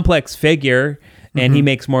a complex figure and he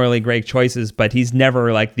makes morally great choices, but he's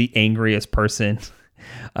never like the angriest person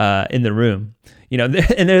in the room.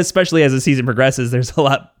 And especially as the season progresses, there's a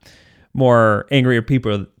lot more angrier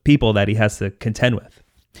people that he has to contend with.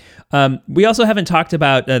 We also haven't talked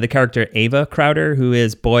about the character Ava Crowder, who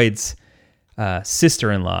is Boyd's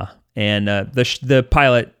sister-in-law. And the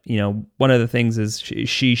pilot, one of the things is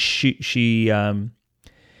she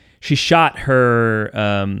shot her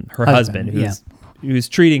husband who's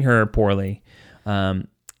treating her poorly,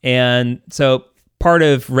 and so part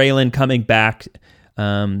of Raylan coming back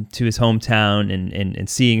to his hometown and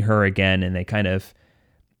seeing her again, and they kind of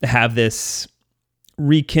have this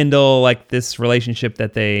rekindle like this relationship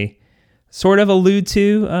that they sort of allude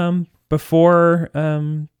to before.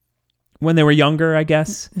 When they were younger, I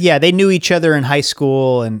guess. Yeah, they knew each other in high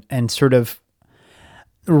school and sort of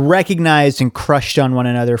recognized and crushed on one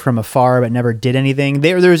another from afar, but never did anything.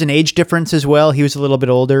 There was an age difference as well. He was a little bit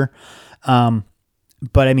older.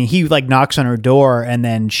 But I mean, he like knocks on her door and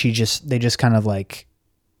then they just kind of like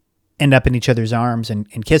end up in each other's arms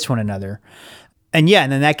and kiss one another. And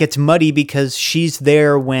and then that gets muddy because she's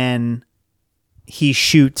there when he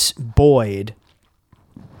shoots Boyd.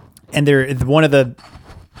 And one of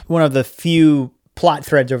the few plot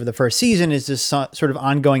threads over the first season is this sort of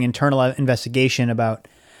ongoing internal investigation about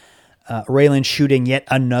Raylan shooting yet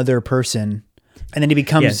another person. And then he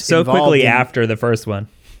becomes so quickly after the first one.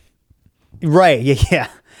 Right. Yeah.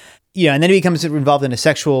 And then he becomes involved in a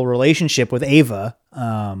sexual relationship with Ava.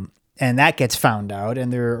 And that gets found out.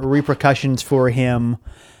 And there are repercussions for him,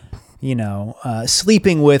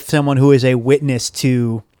 sleeping with someone who is a witness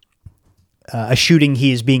to a shooting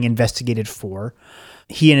he is being investigated for.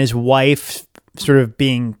 He and his wife sort of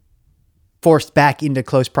being forced back into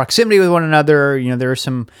close proximity with one another. There are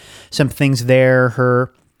some things there.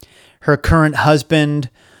 Her current husband,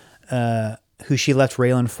 who she left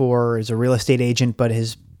Raylan for, is a real estate agent, but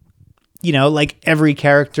his, like every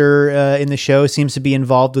character in the show seems to be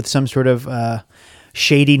involved with some sort of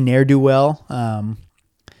shady ne'er-do-well.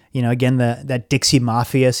 Again, that Dixie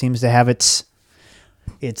Mafia seems to have its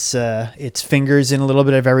fingers in a little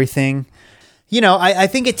bit of everything. I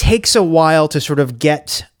think it takes a while to sort of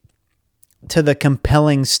get to the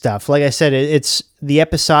compelling stuff. Like I said, it's the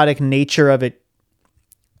episodic nature of it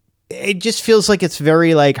it just feels like it's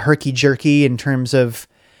very like herky jerky in terms of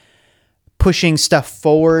pushing stuff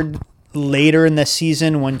forward later in the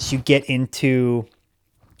season once you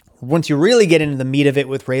really get into the meat of it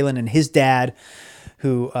with Raylan and his dad,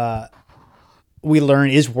 who we learn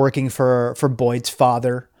is working for Boyd's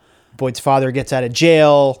father. Boyd's father gets out of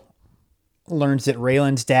jail, learns that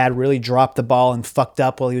Raylan's dad really dropped the ball and fucked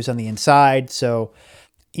up while he was on the inside. So,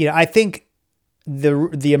 I think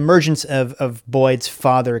the emergence of Boyd's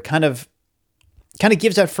father kind of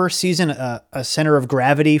gives that first season a center of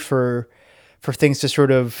gravity for things to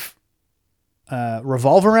sort of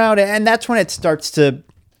revolve around. And that's when it started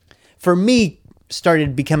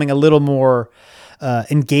becoming a little more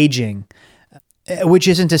engaging, which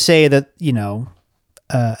isn't to say that,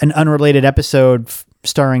 an unrelated episode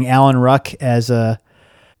starring Alan Ruck as a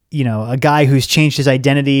guy who's changed his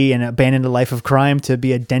identity and abandoned a life of crime to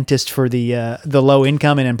be a dentist for the low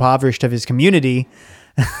income and impoverished of his community.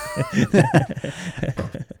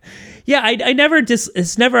 Yeah, I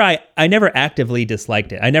never actively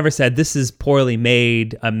disliked it. I never said this is poorly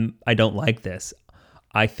made. I don't like this.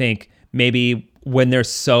 I think maybe when there's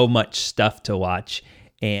so much stuff to watch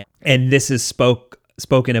and this is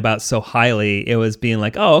spoken about so highly, it was being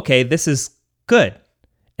like, oh, okay, this is good.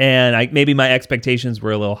 And maybe my expectations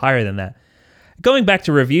were a little higher than that. Going back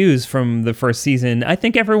to reviews from the first season, I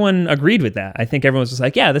think everyone agreed with that. I think everyone was just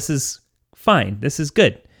like, yeah, this is fine. This is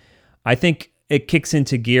good. I think it kicks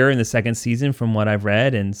into gear in the second season from what I've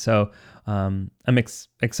read. And so I'm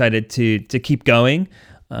excited to keep going.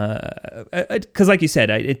 Because like you said,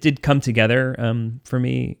 it did come together for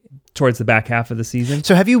me towards the back half of the season.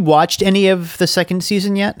 So have you watched any of the second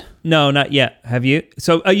season yet? No, not yet. Have you?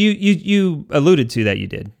 So you alluded to that you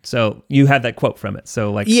did. So you had that quote from it.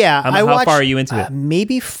 So like, yeah, how far are you into it?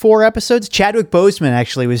 Maybe 4 episodes. Chadwick Boseman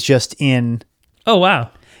actually was just in. Oh, wow.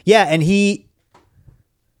 Yeah. And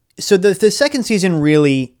so the second season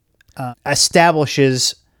really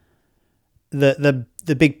establishes the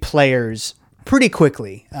big players pretty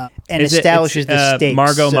quickly and establishes the stakes.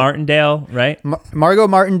 Margot Martindale, right? Margot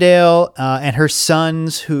Martindale and her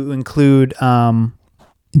sons, who include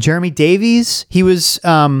Jeremy Davies. He was...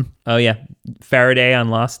 oh, yeah. Faraday on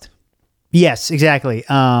Lost. Yes, exactly.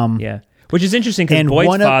 Yeah. Which is interesting because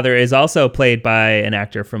Boyd's father is also played by an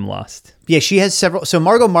actor from Lost. Yeah, she has several... So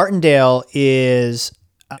Margot Martindale is...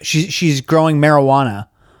 she's growing marijuana,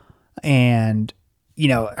 and,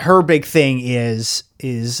 her big thing is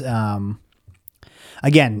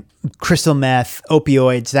again, crystal meth,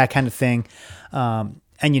 opioids, that kind of thing. And,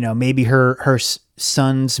 maybe her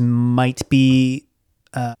sons might be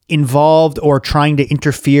involved or trying to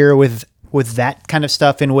interfere with that kind of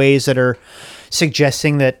stuff in ways that are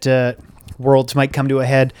suggesting that worlds might come to a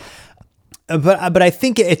head. But I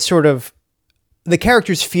think it's sort of, the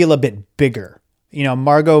characters feel a bit bigger.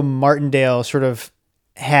 Margot Martindale sort of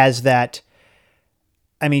has that,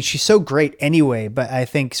 I mean, she's so great anyway, but I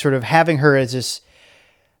think sort of having her as this,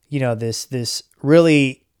 this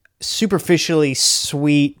really superficially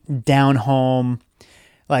sweet, down home,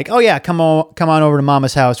 like, oh yeah, come on over to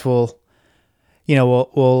Mama's house. We'll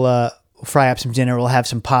fry up some dinner. We'll have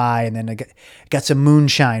some pie, and then I got some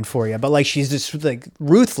moonshine for you. But like, she's this like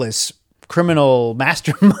ruthless criminal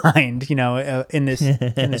mastermind, in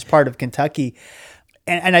this part of Kentucky,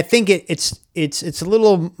 and I think it's a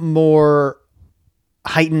little more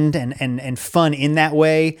heightened and fun in that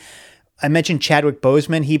way. I mentioned Chadwick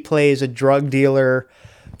Boseman. He plays a drug dealer.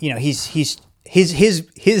 His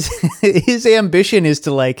ambition is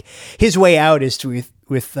to, like, his way out is to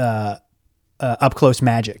with up close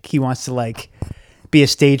magic. He wants to like be a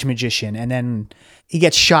stage magician, and then he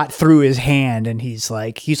gets shot through his hand, and he's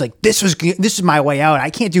like this is my way out. I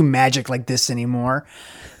can't do magic like this anymore.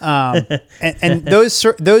 And those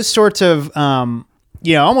sorts of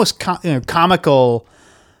almost comical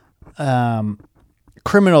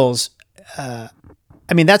criminals. I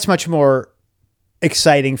mean, that's much more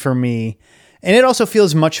exciting for me, and it also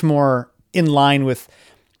feels much more in line with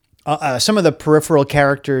some of the peripheral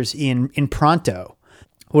characters in Pronto,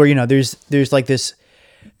 where there's like this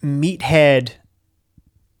meathead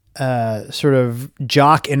sort of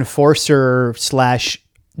jock enforcer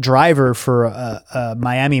 / driver for a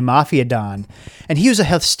Miami mafia don, and he was a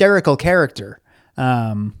hysterical character.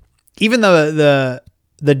 Even though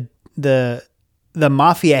the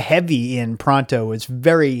mafia heavy in Pronto was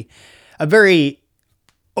a very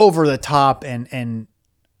over the top and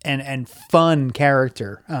fun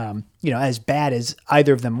character. As bad as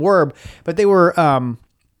either of them were, but they were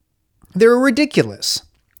ridiculous.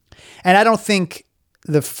 And I don't think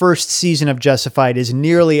the first season of Justified is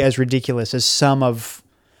nearly as ridiculous as some of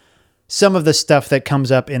the stuff that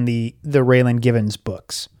comes up in the Raylan Givens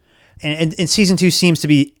books. and season 2 seems to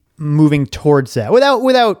be moving towards that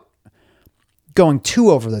without going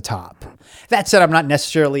too over the top. That said, I'm not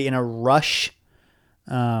necessarily in a rush.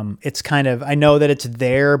 It's kind of, I know that it's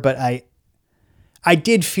there, but I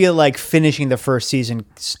did feel like finishing the first season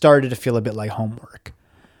started to feel a bit like homework.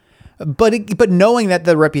 But knowing that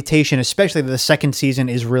the reputation, especially the second season,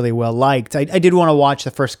 is really well liked, I did want to watch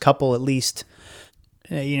the first couple at least,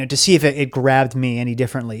 to see if it grabbed me any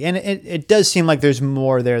differently. And it does seem like there's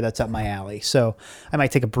more there that's up my alley. So I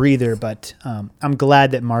might take a breather, but I'm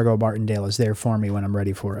glad that Margot Martindale is there for me when I'm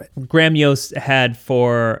ready for it. Graham Yost had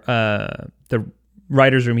for the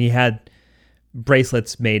writer's room, he had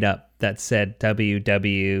bracelets made up that said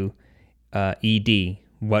WWED.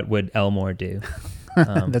 What would Elmore do?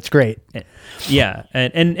 That's great. Yeah.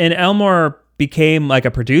 And Elmore became like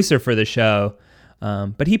a producer for the show,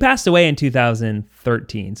 but he passed away in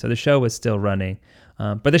 2013. So the show was still running.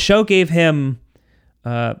 But the show gave him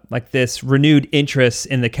like this renewed interest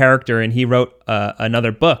in the character. And he wrote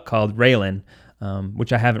another book called Raylan,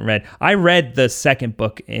 which I haven't read. I read the second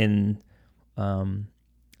book in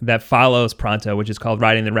that follows Pronto, which is called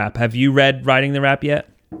Riding the Rap. Have you read Riding the Rap yet?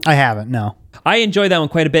 I haven't, no. I enjoyed that one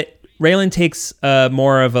quite a bit. Raylan takes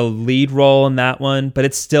more of a lead role in that one, but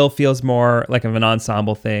it still feels more like of an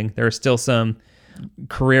ensemble thing. There are still some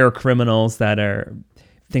career criminals that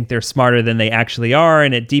think they're smarter than they actually are,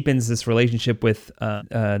 and it deepens this relationship with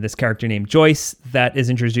this character named Joyce that is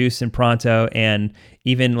introduced in Pronto, and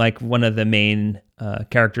even like one of the main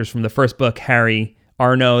characters from the first book, Harry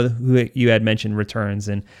Arno, who you had mentioned, returns.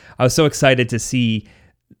 And I was so excited to see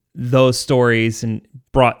those stories and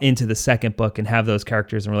brought into the second book and have those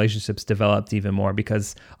characters and relationships developed even more,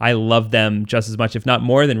 because I love them just as much, if not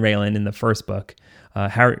more, than Raylan in the first book.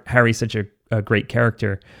 Harry's such a great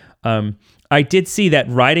character. I did see that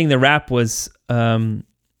Riding the Rap was Pronto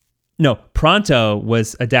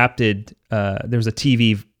was adapted. There was a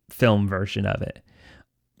TV film version of it.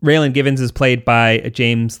 Raylan Givens is played by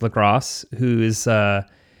James LaGrosse, who is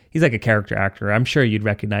he's like a character actor. I'm sure you'd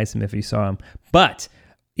recognize him if you saw him. But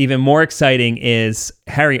even more exciting is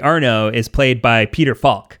Harry Arno is played by Peter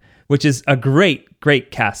Falk, which is a great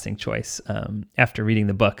casting choice after reading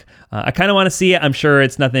the book. I kind of want to see it. I'm sure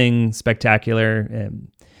it's nothing spectacular.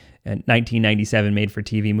 A 1997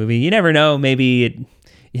 made-for-TV movie. You never know. Maybe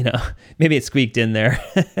it squeaked in there.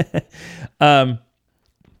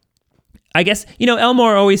 I guess,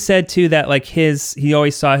 Elmore always said too that like he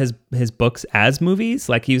always saw his books as movies.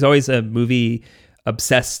 Like he was always a movie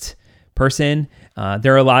obsessed person.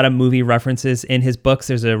 There are a lot of movie references in his books.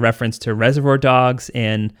 There's a reference to Reservoir Dogs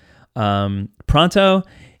and Pronto.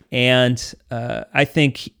 And I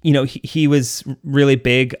think, he was really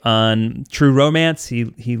big on True Romance.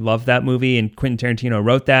 He loved that movie, and Quentin Tarantino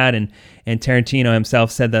wrote that. And Tarantino himself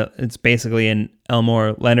said that it's basically an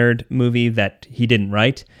Elmore Leonard movie that he didn't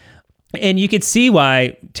write. And you could see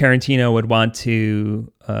why Tarantino would want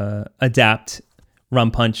to adapt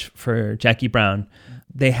Rum Punch for Jackie Brown.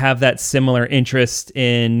 They have that similar interest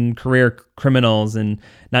in career criminals and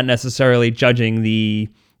not necessarily judging these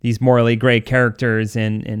morally gray characters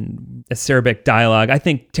and acerbic dialogue. I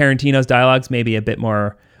think Tarantino's dialogue's maybe a bit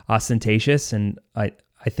more ostentatious, and I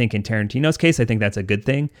think in Tarantino's case, I think that's a good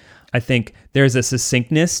thing. I think there's a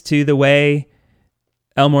succinctness to the way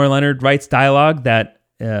Elmore Leonard writes dialogue that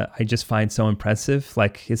I just find so impressive.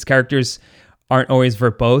 Like his characters aren't always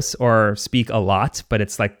verbose or speak a lot, but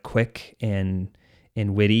it's like quick and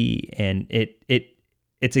witty, and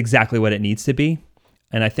it's exactly what it needs to be.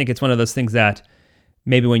 And I think it's one of those things that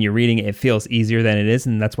maybe when you're reading it, it feels easier than it is,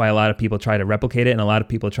 and that's why a lot of people try to replicate it, and a lot of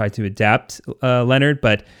people try to adapt Leonard,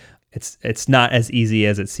 but it's not as easy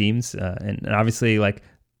as it seems. And obviously, like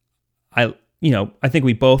I think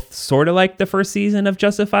we both sort of like the first season of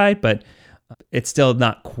Justified, but it's still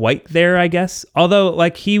not quite there, I guess. Although,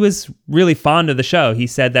 like, he was really fond of the show. He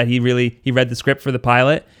said that he read the script for the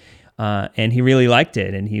pilot, and he really liked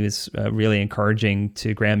it. And he was really encouraging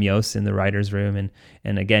to Graham Yost in the writer's room.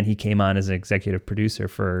 And again, he came on as an executive producer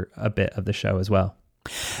for a bit of the show as well.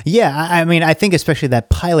 Yeah, I mean, I think especially that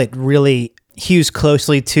pilot really hews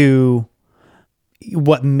closely to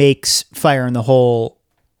what makes Fire in the Hole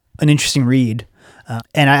an interesting read.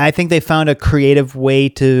 And I think they found a creative way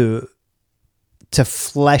to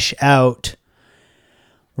flesh out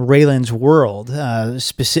Raylan's world,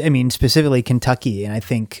 specifically Kentucky. And I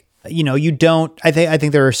think, I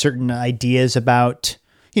think there are certain ideas about,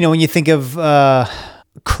 when you think of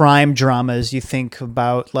crime dramas, you think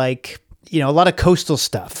about like, a lot of coastal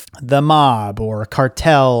stuff, the mob or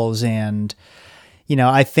cartels. And,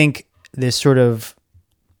 I think this sort of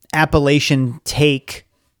Appalachian take,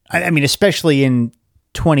 I mean, especially in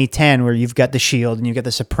 2010 where you've got The Shield and you've got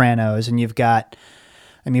The Sopranos and you've got,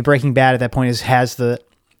 I mean, Breaking Bad at that point has the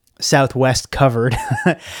Southwest covered.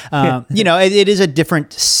 You know, it is a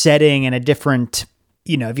different setting and a different,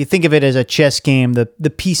 you know, if you think of it as a chess game,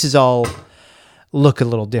 the pieces all look a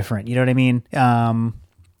little different. You know what I mean?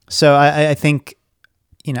 So I think,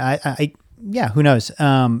 you know, yeah, who knows?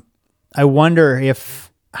 I wonder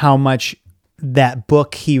if how much that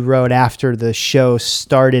book he wrote after the show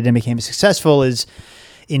started and became successful is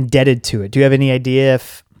indebted to it. Do you have any idea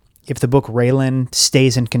if the book Raylan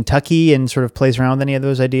stays in Kentucky and sort of plays around with any of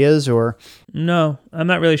those ideas, or? No, I'm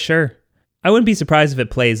not really sure. I wouldn't be surprised if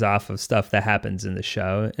it plays off of stuff that happens in the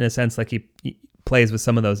show. In a sense, like he plays with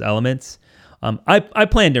some of those elements. I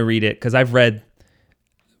plan to read it because I've read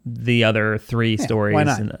the other 3 stories, why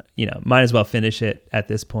not? and you know, might as well finish it at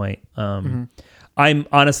this point. I'm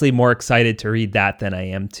honestly more excited to read that than I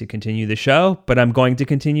am to continue the show, but I'm going to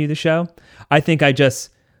continue the show. I think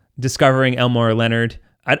discovering Elmore Leonard.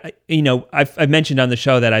 I've mentioned on the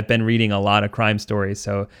show that I've been reading a lot of crime stories,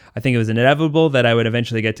 so I think it was inevitable that I would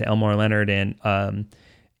eventually get to Elmore Leonard, and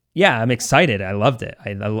yeah, I'm excited. I loved it.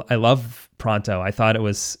 I love Pronto. I thought it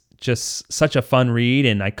was just such a fun read,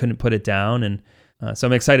 and I couldn't put it down, and so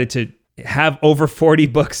I'm excited to have over 40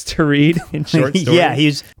 books to read in short stories. Yeah,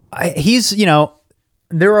 he's you know,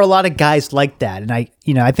 there are a lot of guys like that, and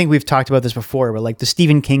I think we've talked about this before, but like the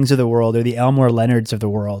Stephen Kings of the world or the Elmore Leonards of the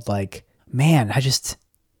world, like, man,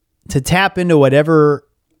 to tap into whatever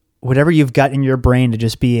you've got in your brain to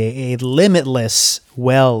just be a limitless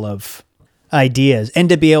well of ideas and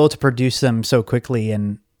to be able to produce them so quickly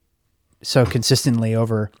and so consistently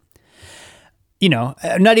over, you know,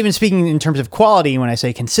 I'm not even speaking in terms of quality when I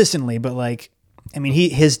say consistently, but like, I mean,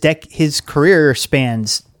 his career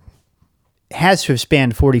has to have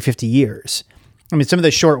spanned 40, 50 years. I mean, some of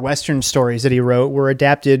the short Western stories that he wrote were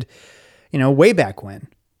adapted, you know, way back when,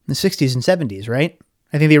 in the 60s and 70s, right?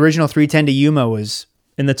 I think the original 310 to Yuma was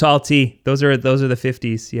in the Tall T. Those are the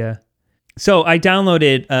 50s, yeah. So I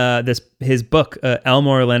downloaded his book,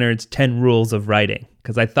 Elmore Leonard's 10 Rules of Writing,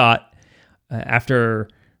 because I thought after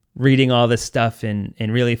reading all this stuff and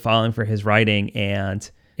really falling for his writing,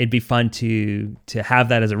 and it'd be fun to have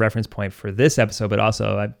that as a reference point for this episode, but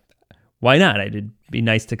also why not? It'd be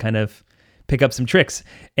nice to kind of pick up some tricks.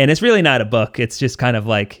 And it's really not a book. It's just kind of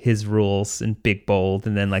like his rules in big bold,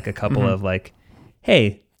 and then like a couple of like,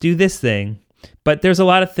 hey, do this thing. But there's a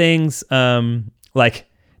lot of things like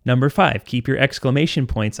number 5, keep your exclamation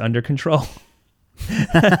points under control.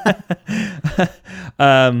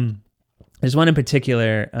 There's one in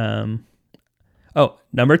particular.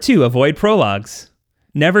 Number 2, avoid prologues.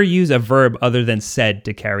 Never use a verb other than said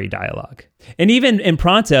to carry dialogue. And even in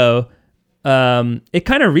Pronto, it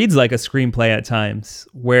kind of reads like a screenplay at times,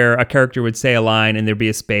 where a character would say a line and there'd be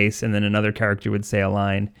a space, and then another character would say a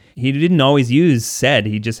line. He didn't always use said.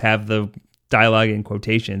 He'd just have the dialogue in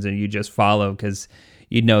quotations, and you just follow because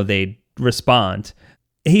you know they'd respond.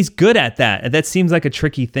 He's good at that. That seems like a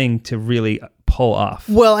tricky thing to really pull off.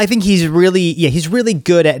 Well, I think he's really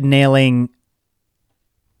good at nailing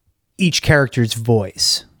each character's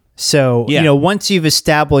voice. So, you know, once you've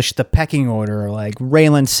established the pecking order, like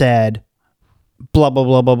Raylan said, blah, blah,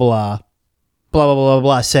 blah, blah, blah, blah, blah, blah,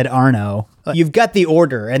 blah, said Arno. You've got the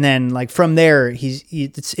order, and then like from there,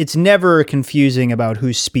 it's never confusing about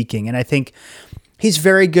who's speaking. And I think he's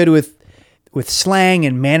very good with slang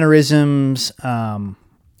and mannerisms.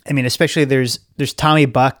 I mean, especially there's Tommy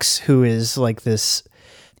Bucks, who is like this.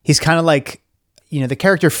 He's kind of like, you know, the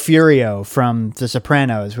character Furio from The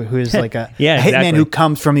Sopranos, who is like a hitman who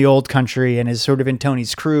comes from the old country and is sort of in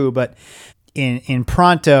Tony's crew. But in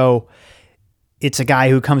Pronto, it's a guy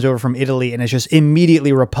who comes over from Italy and is just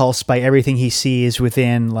immediately repulsed by everything he sees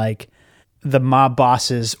within like the mob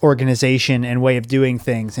boss's organization and way of doing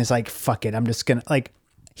things. And it's like, fuck it, I'm just gonna like.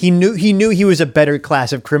 He knew he was a better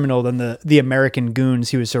class of criminal than the American goons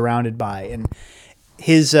he was surrounded by, and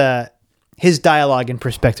his dialogue and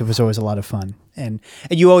perspective was always a lot of fun. And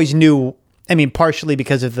you always knew, I mean, partially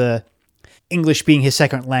because of the English being his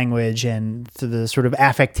second language and the sort of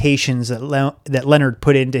affectations that Leonard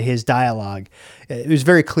put into his dialogue. It was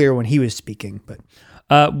very clear when he was speaking.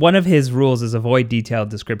 But one of his rules is avoid detailed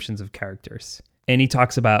descriptions of characters, and he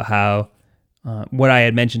talks about how. What I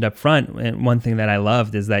had mentioned up front, and one thing that I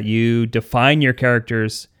loved is that you define your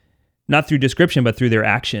characters not through description, but through their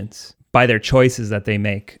actions, by their choices that they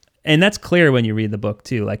make. And that's clear when you read the book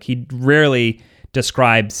too. Like he rarely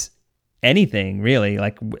describes anything really.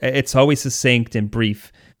 Like it's always succinct and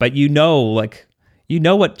brief, but you know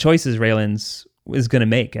what choices Raylan's is going to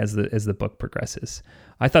make as the book progresses.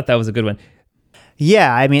 I thought that was a good one.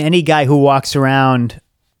 Yeah, I mean, any guy who walks around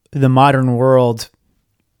the modern world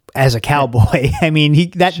as a cowboy. I mean,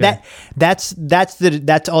 Sure.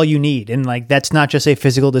 that's all you need. And like, that's not just a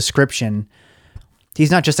physical description.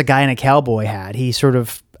 He's not just a guy in a cowboy hat. He sort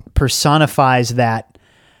of personifies that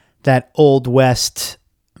old West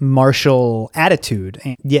martial attitude.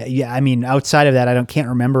 And yeah. I mean, outside of that, can't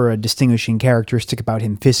remember a distinguishing characteristic about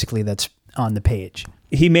him physically that's on the page.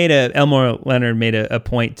 Elmore Leonard made a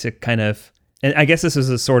point to kind of, and I guess this was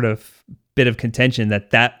a sort of bit of contention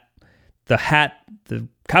that the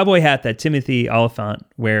cowboy hat that Timothy Oliphant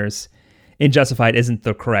wears in Justified isn't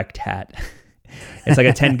the correct hat. It's like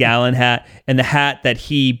a 10-gallon hat, and the hat that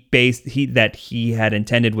he had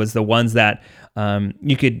intended was the ones that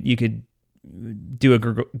you could do a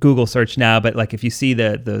Google search now, but like if you see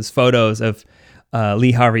those photos of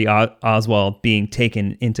Lee Harvey Oswald being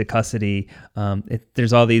taken into custody,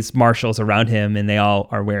 there's all these marshals around him, and they all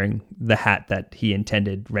are wearing the hat that he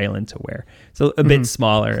intended Raylan to wear. So a bit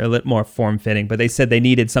smaller, a little more form-fitting, but they said they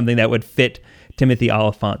needed something that would fit Timothy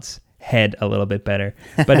Oliphant's head a little bit better.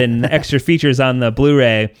 But in the extra features on the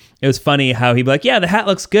Blu-ray, it was funny how he'd be like, yeah, the hat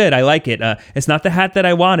looks good, I like it, it's not the hat that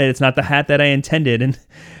I wanted, it's not the hat that I intended. And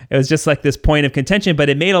it was just like this point of contention, but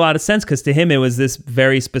it made a lot of sense because to him it was this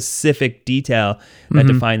very specific detail that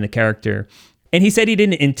defined the character. And he said he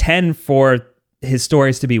didn't intend for his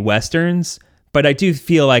stories to be Westerns, but I do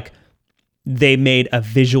feel like they made a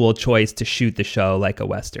visual choice to shoot the show like a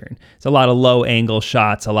Western. It's a lot of low angle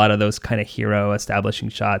shots, a lot of those kind of hero establishing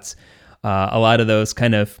shots, a lot of those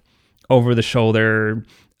kind of over the shoulder,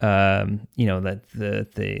 the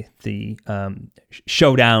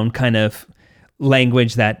showdown kind of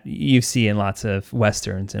language that you see in lots of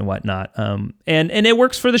Westerns and whatnot. And it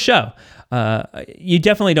works for the show. You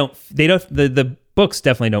definitely the books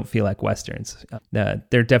definitely don't feel like Westerns.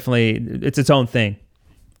 They're definitely, it's its own thing.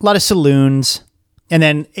 A lot of saloons. And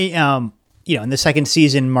then, in the second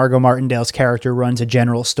season, Margot Martindale's character runs a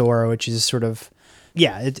general store, which is sort of,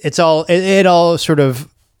 it all sort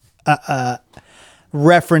of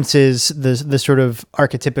references the sort of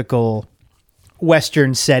archetypical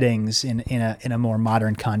Western settings in a more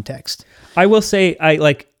modern context. I will say,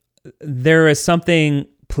 there is something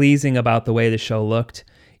pleasing about the way the show looked,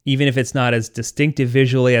 even if it's not as distinctive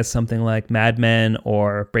visually as something like Mad Men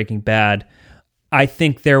or Breaking Bad. I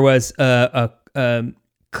think there was it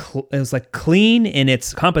was like clean in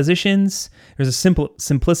its compositions. There's a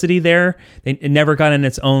simplicity there. It never got in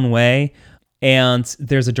its own way. And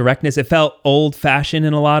there's a directness. It felt old fashioned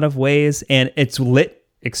in a lot of ways, and it's lit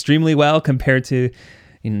extremely well compared to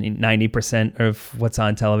 90% of what's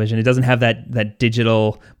on television. It doesn't have that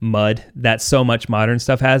digital mud that so much modern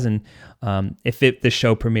stuff has. And if the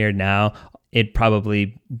show premiered now, it'd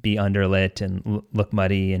probably be underlit and look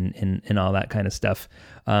muddy and all that kind of stuff.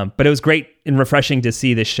 But it was great and refreshing to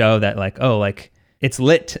see this show that it's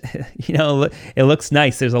lit, it looks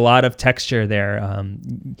nice. There's a lot of texture there.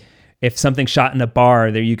 If something's shot in a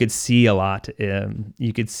bar there, you could see a lot.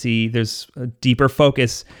 You could see there's a deeper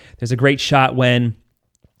focus. There's a great shot when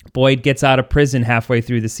Boyd gets out of prison halfway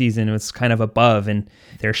through the season. It's kind of above, and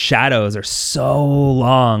their shadows are so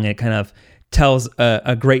long. It kind of tells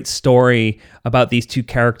a great story about these two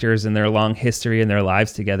characters and their long history and their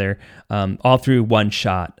lives together, all through one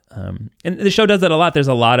shot. And the show does that a lot. There's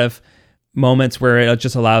a lot of moments where it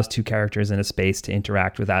just allows two characters in a space to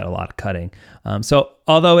interact without a lot of cutting. So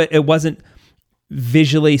although it wasn't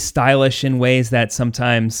visually stylish in ways that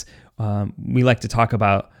sometimes we like to talk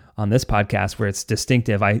about on this podcast where it's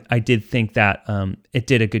distinctive, I did think that it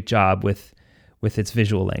did a good job with its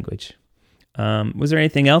visual language. Was there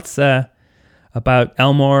anything else about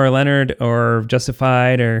Elmore Leonard or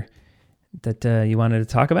Justified or that you wanted to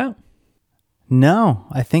talk about? No,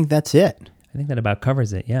 I think that's it. I think that about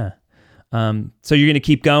covers it, yeah. So you're going to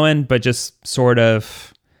keep going, but just sort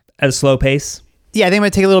of at a slow pace? Yeah, I think I'm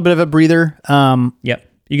going to take a little bit of a breather. Yep.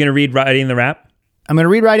 You're going to read Writing the Rap? I'm going to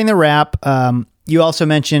read Writing the Rap. You also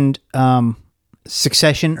mentioned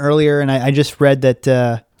Succession earlier, and I just read that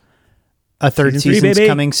a third season's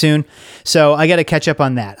coming soon. So I got to catch up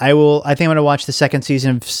on that. I think I'm going to watch the second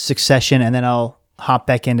season of Succession, and then I'll hop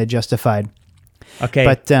back into Justified. Okay.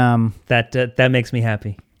 But that makes me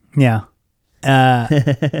happy. Yeah.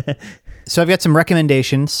 So I've got some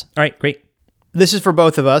recommendations. All right, great. This is for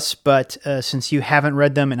both of us, but since you haven't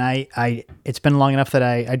read them, and it's been long enough that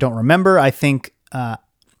I don't remember, I think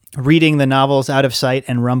reading the novels Out of Sight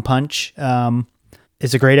and Rum Punch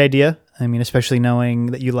is a great idea. I mean, especially knowing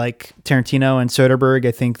that you like Tarantino and Soderbergh,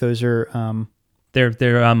 I think those are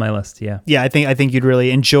they're on my list. Yeah, yeah. I think you'd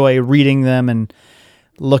really enjoy reading them and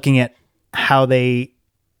looking at how they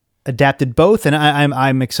adapted both, and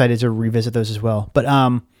I'm excited to revisit those as well. But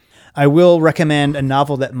I will recommend a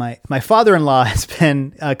novel that my father-in-law has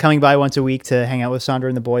been coming by once a week to hang out with Sandra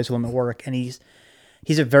and the boys while I'm at work, and he's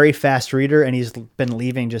a very fast reader, and he's been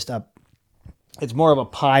leaving just it's more of a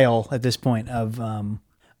pile at this point of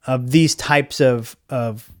these types of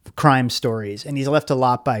crime stories, and he's left a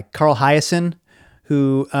lot by Carl Hyacin,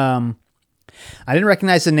 who I didn't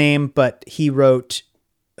recognize the name, but he wrote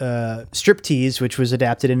Striptease, which was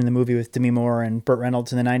adapted into the movie with Demi Moore and Burt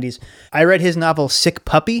Reynolds in the 90s. I read his novel Sick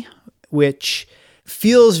Puppy, which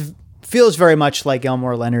feels very much like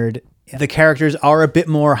Elmore Leonard. The characters are a bit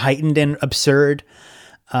more heightened and absurd.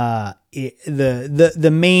 The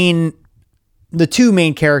two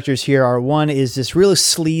main characters here are, one is this really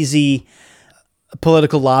sleazy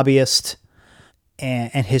political lobbyist,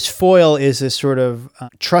 and his foil is this sort of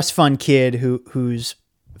trust fund kid whose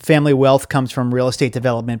family wealth comes from real estate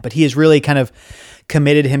development, but he has really kind of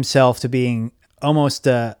committed himself to being almost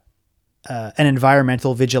an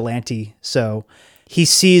environmental vigilante. So he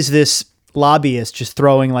sees this lobbyist just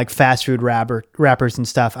throwing like fast food wrappers and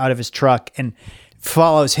stuff out of his truck and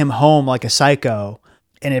follows him home like a psycho.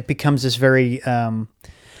 And it becomes this very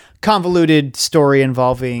convoluted story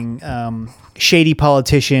involving shady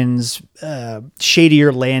politicians,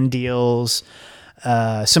 shadier land deals,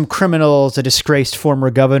 some criminals, a disgraced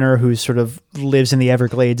former governor who sort of lives in the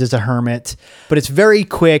Everglades as a hermit. But it's very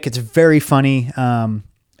quick. It's very funny. And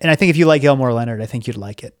I think if you like Elmore Leonard, I think you'd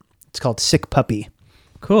like it. It's called Sick Puppy.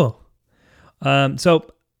 Cool. So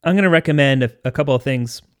I'm going to recommend a couple of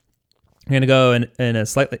things. I'm going to go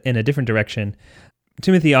in a different direction.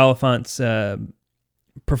 Timothy Oliphant's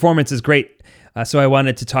performance is great, so I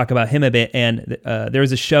wanted to talk about him a bit. And there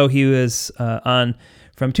was a show he was on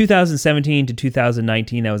from 2017 to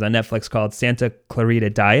 2019 that was on Netflix called Santa Clarita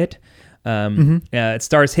Diet. It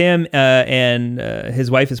stars him, and his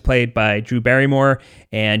wife is played by Drew Barrymore,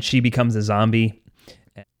 and she becomes a zombie.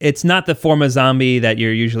 It's not the form of zombie that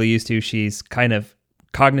you're usually used to. She's kind of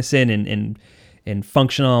cognizant and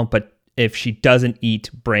functional, but if she doesn't eat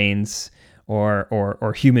brains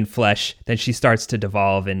or human flesh, then she starts to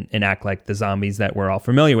devolve and act like the zombies that we're all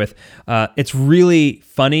familiar with. It's really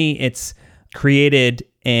funny. It's created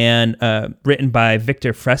and written by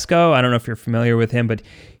Victor Fresco. I don't know if you're familiar with him, but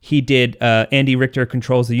he did Andy Richter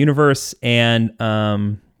Controls the Universe and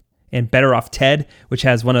Better Off Ted, which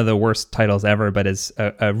has one of the worst titles ever, but is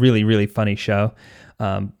a really, really funny show.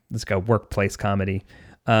 It's like a workplace comedy.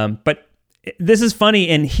 But this is funny,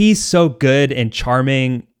 and he's so good and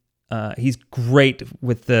charming. He's great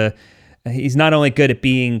with he's not only good at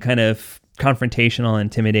being kind of confrontational,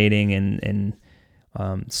 intimidating, and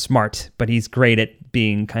smart, but he's great at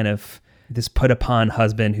being kind of this put upon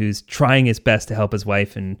husband who's trying his best to help his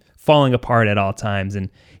wife and falling apart at all times. And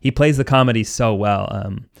he plays the comedy so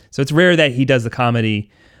well. So it's rare that he does the comedy,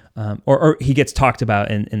 or he gets talked about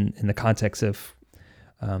in the context of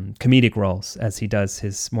comedic roles as he does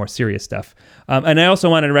his more serious stuff. And I also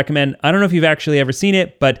wanted to recommend, I don't know if you've actually ever seen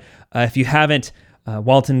it, but if you haven't,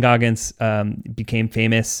 Walton Goggins became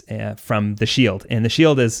famous from The Shield, and The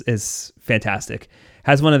Shield is fantastic.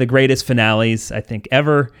 Has one of the greatest finales, I think,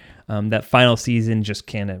 ever. That final season just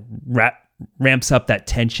kind of ramps up that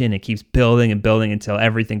tension. It keeps building and building until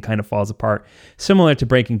everything kind of falls apart. Similar to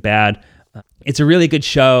Breaking Bad. It's a really good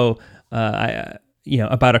show,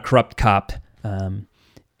 about a corrupt cop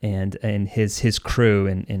and his crew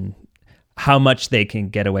and how much they can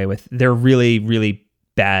get away with. They're really, really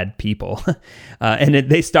bad people. And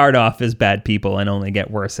they start off as bad people and only get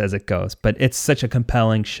worse as it goes. But it's such a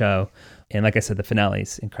compelling show. And like I said, the finale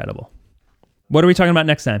is incredible. What are we talking about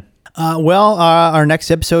next time? Our next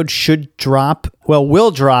episode should drop. Well,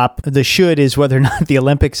 will drop. The should is whether or not the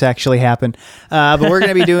Olympics actually happen. But we're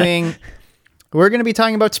going to be we're going to be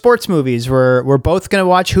talking about sports movies. We're both going to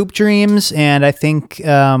watch Hoop Dreams, and I think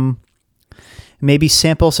maybe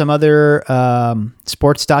sample some other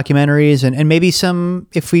sports documentaries, and maybe some,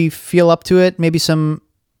 if we feel up to it, maybe some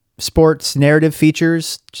sports narrative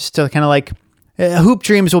features, just to kind of like Hoop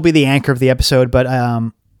Dreams will be the anchor of the episode. But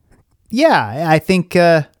I think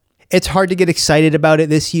it's hard to get excited about it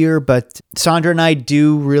this year, but Sandra and I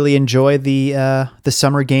do really enjoy the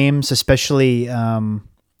summer games, especially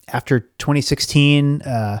after 2016.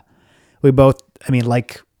 We both,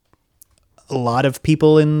 like a lot of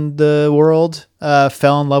people in the world,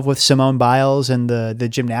 fell in love with Simone Biles, and the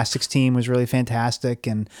gymnastics team was really fantastic.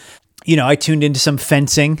 And, I tuned into some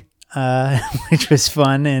fencing, which was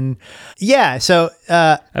fun. And so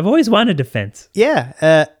I've always wanted to fence.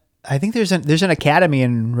 Yeah. I think there's an academy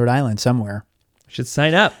in Rhode Island somewhere. Should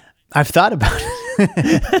sign up. I've thought about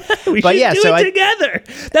it. We should do it together.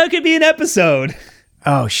 That could be an episode.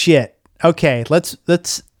 Oh shit. Okay, let's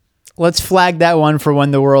let's flag that one for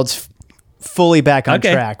when the world's fully back on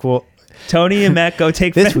track. Well, Tony and Matt go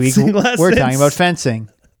take this week fencing lessons. we're talking about fencing.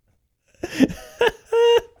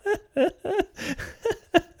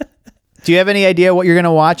 Do you have any idea what you're going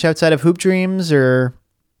to watch outside of Hoop Dreams, or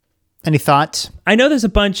any thoughts? I know there's a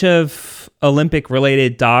bunch of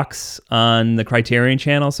Olympic-related docs on the Criterion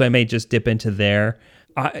channel, so I may just dip into there.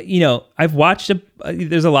 I've watched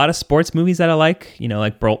there's a lot of sports movies that I like.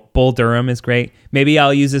 Like Bull Durham is great. Maybe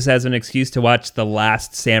I'll use this as an excuse to watch the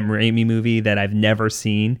last Sam Raimi movie that I've never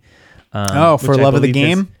seen. For Love of the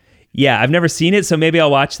Game? Yeah, I've never seen it, so maybe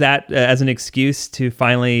I'll watch that as an excuse to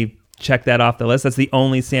finally check that off the list. That's the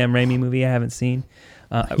only Sam Raimi movie I haven't seen.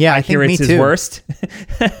 I hear it's his worst.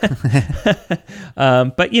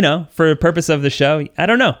 But, for the purpose of the show, I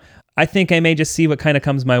don't know. I think I may just see what kind of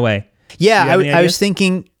comes my way. Yeah, I was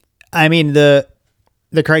thinking, the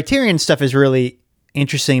Criterion stuff is really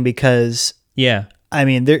interesting because,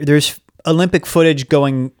 there's Olympic footage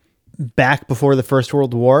going back before the First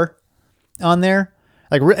World War on there.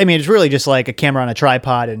 It's really just like a camera on a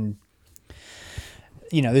tripod, and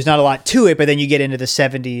there's not a lot to it, but then you get into the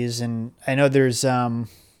 70s, and I know there's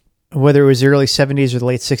whether it was the early 70s or the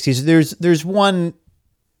late 60s, there's one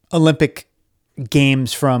Olympic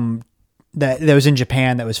Games from that was in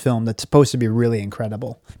Japan that was filmed that's supposed to be really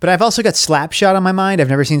incredible. But I've also got Slapshot on my mind. I've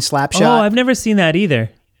never seen Slapshot. Oh, I've never seen that either.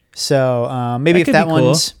 So maybe if that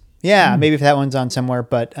one's maybe if that one's on somewhere,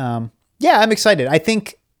 but I'm excited. I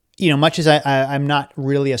think much as I'm not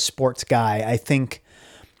really a sports guy, I think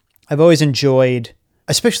I've always enjoyed,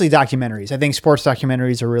 especially documentaries. I think sports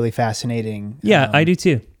documentaries are really fascinating. Yeah, I do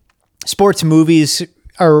too. Sports movies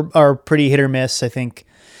are pretty hit or miss. I think,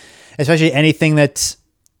 especially anything that's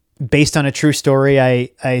based on a true story,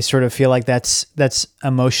 I sort of feel like that's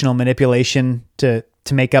emotional manipulation to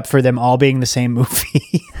make up for them all being the same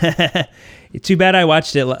movie. Too bad I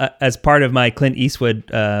watched it as part of my Clint Eastwood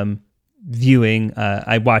viewing.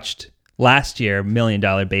 I watched last year $1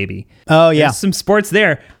 Million Baby. Oh yeah, there's some sports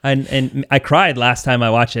there, and I cried last time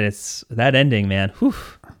I watched it. It's that ending, man. Whew.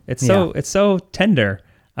 It's so tender.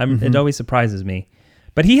 It always surprises me.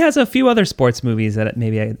 But he has a few other sports movies that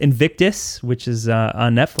Invictus, which is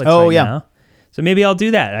on Netflix now. So maybe I'll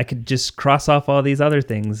do that. I could just cross off all these other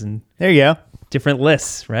things and there you go. Different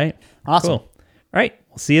lists, right? Awesome. Cool. All right,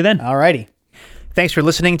 we'll see you then. All righty. Thanks for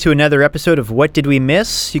listening to another episode of What Did We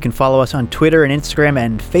Miss? You can follow us on Twitter and Instagram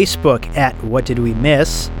and Facebook at What Did We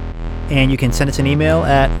Miss? And you can send us an email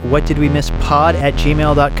at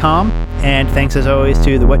whatdidwemisspod@gmail.com. And thanks as always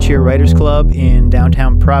to the What Cheer Writers Club in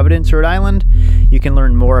downtown Providence, Rhode Island. You can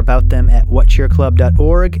learn more about them at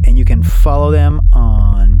whatcheerclub.org, and you can follow them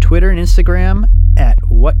on Twitter and Instagram at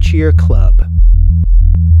What Cheer Club.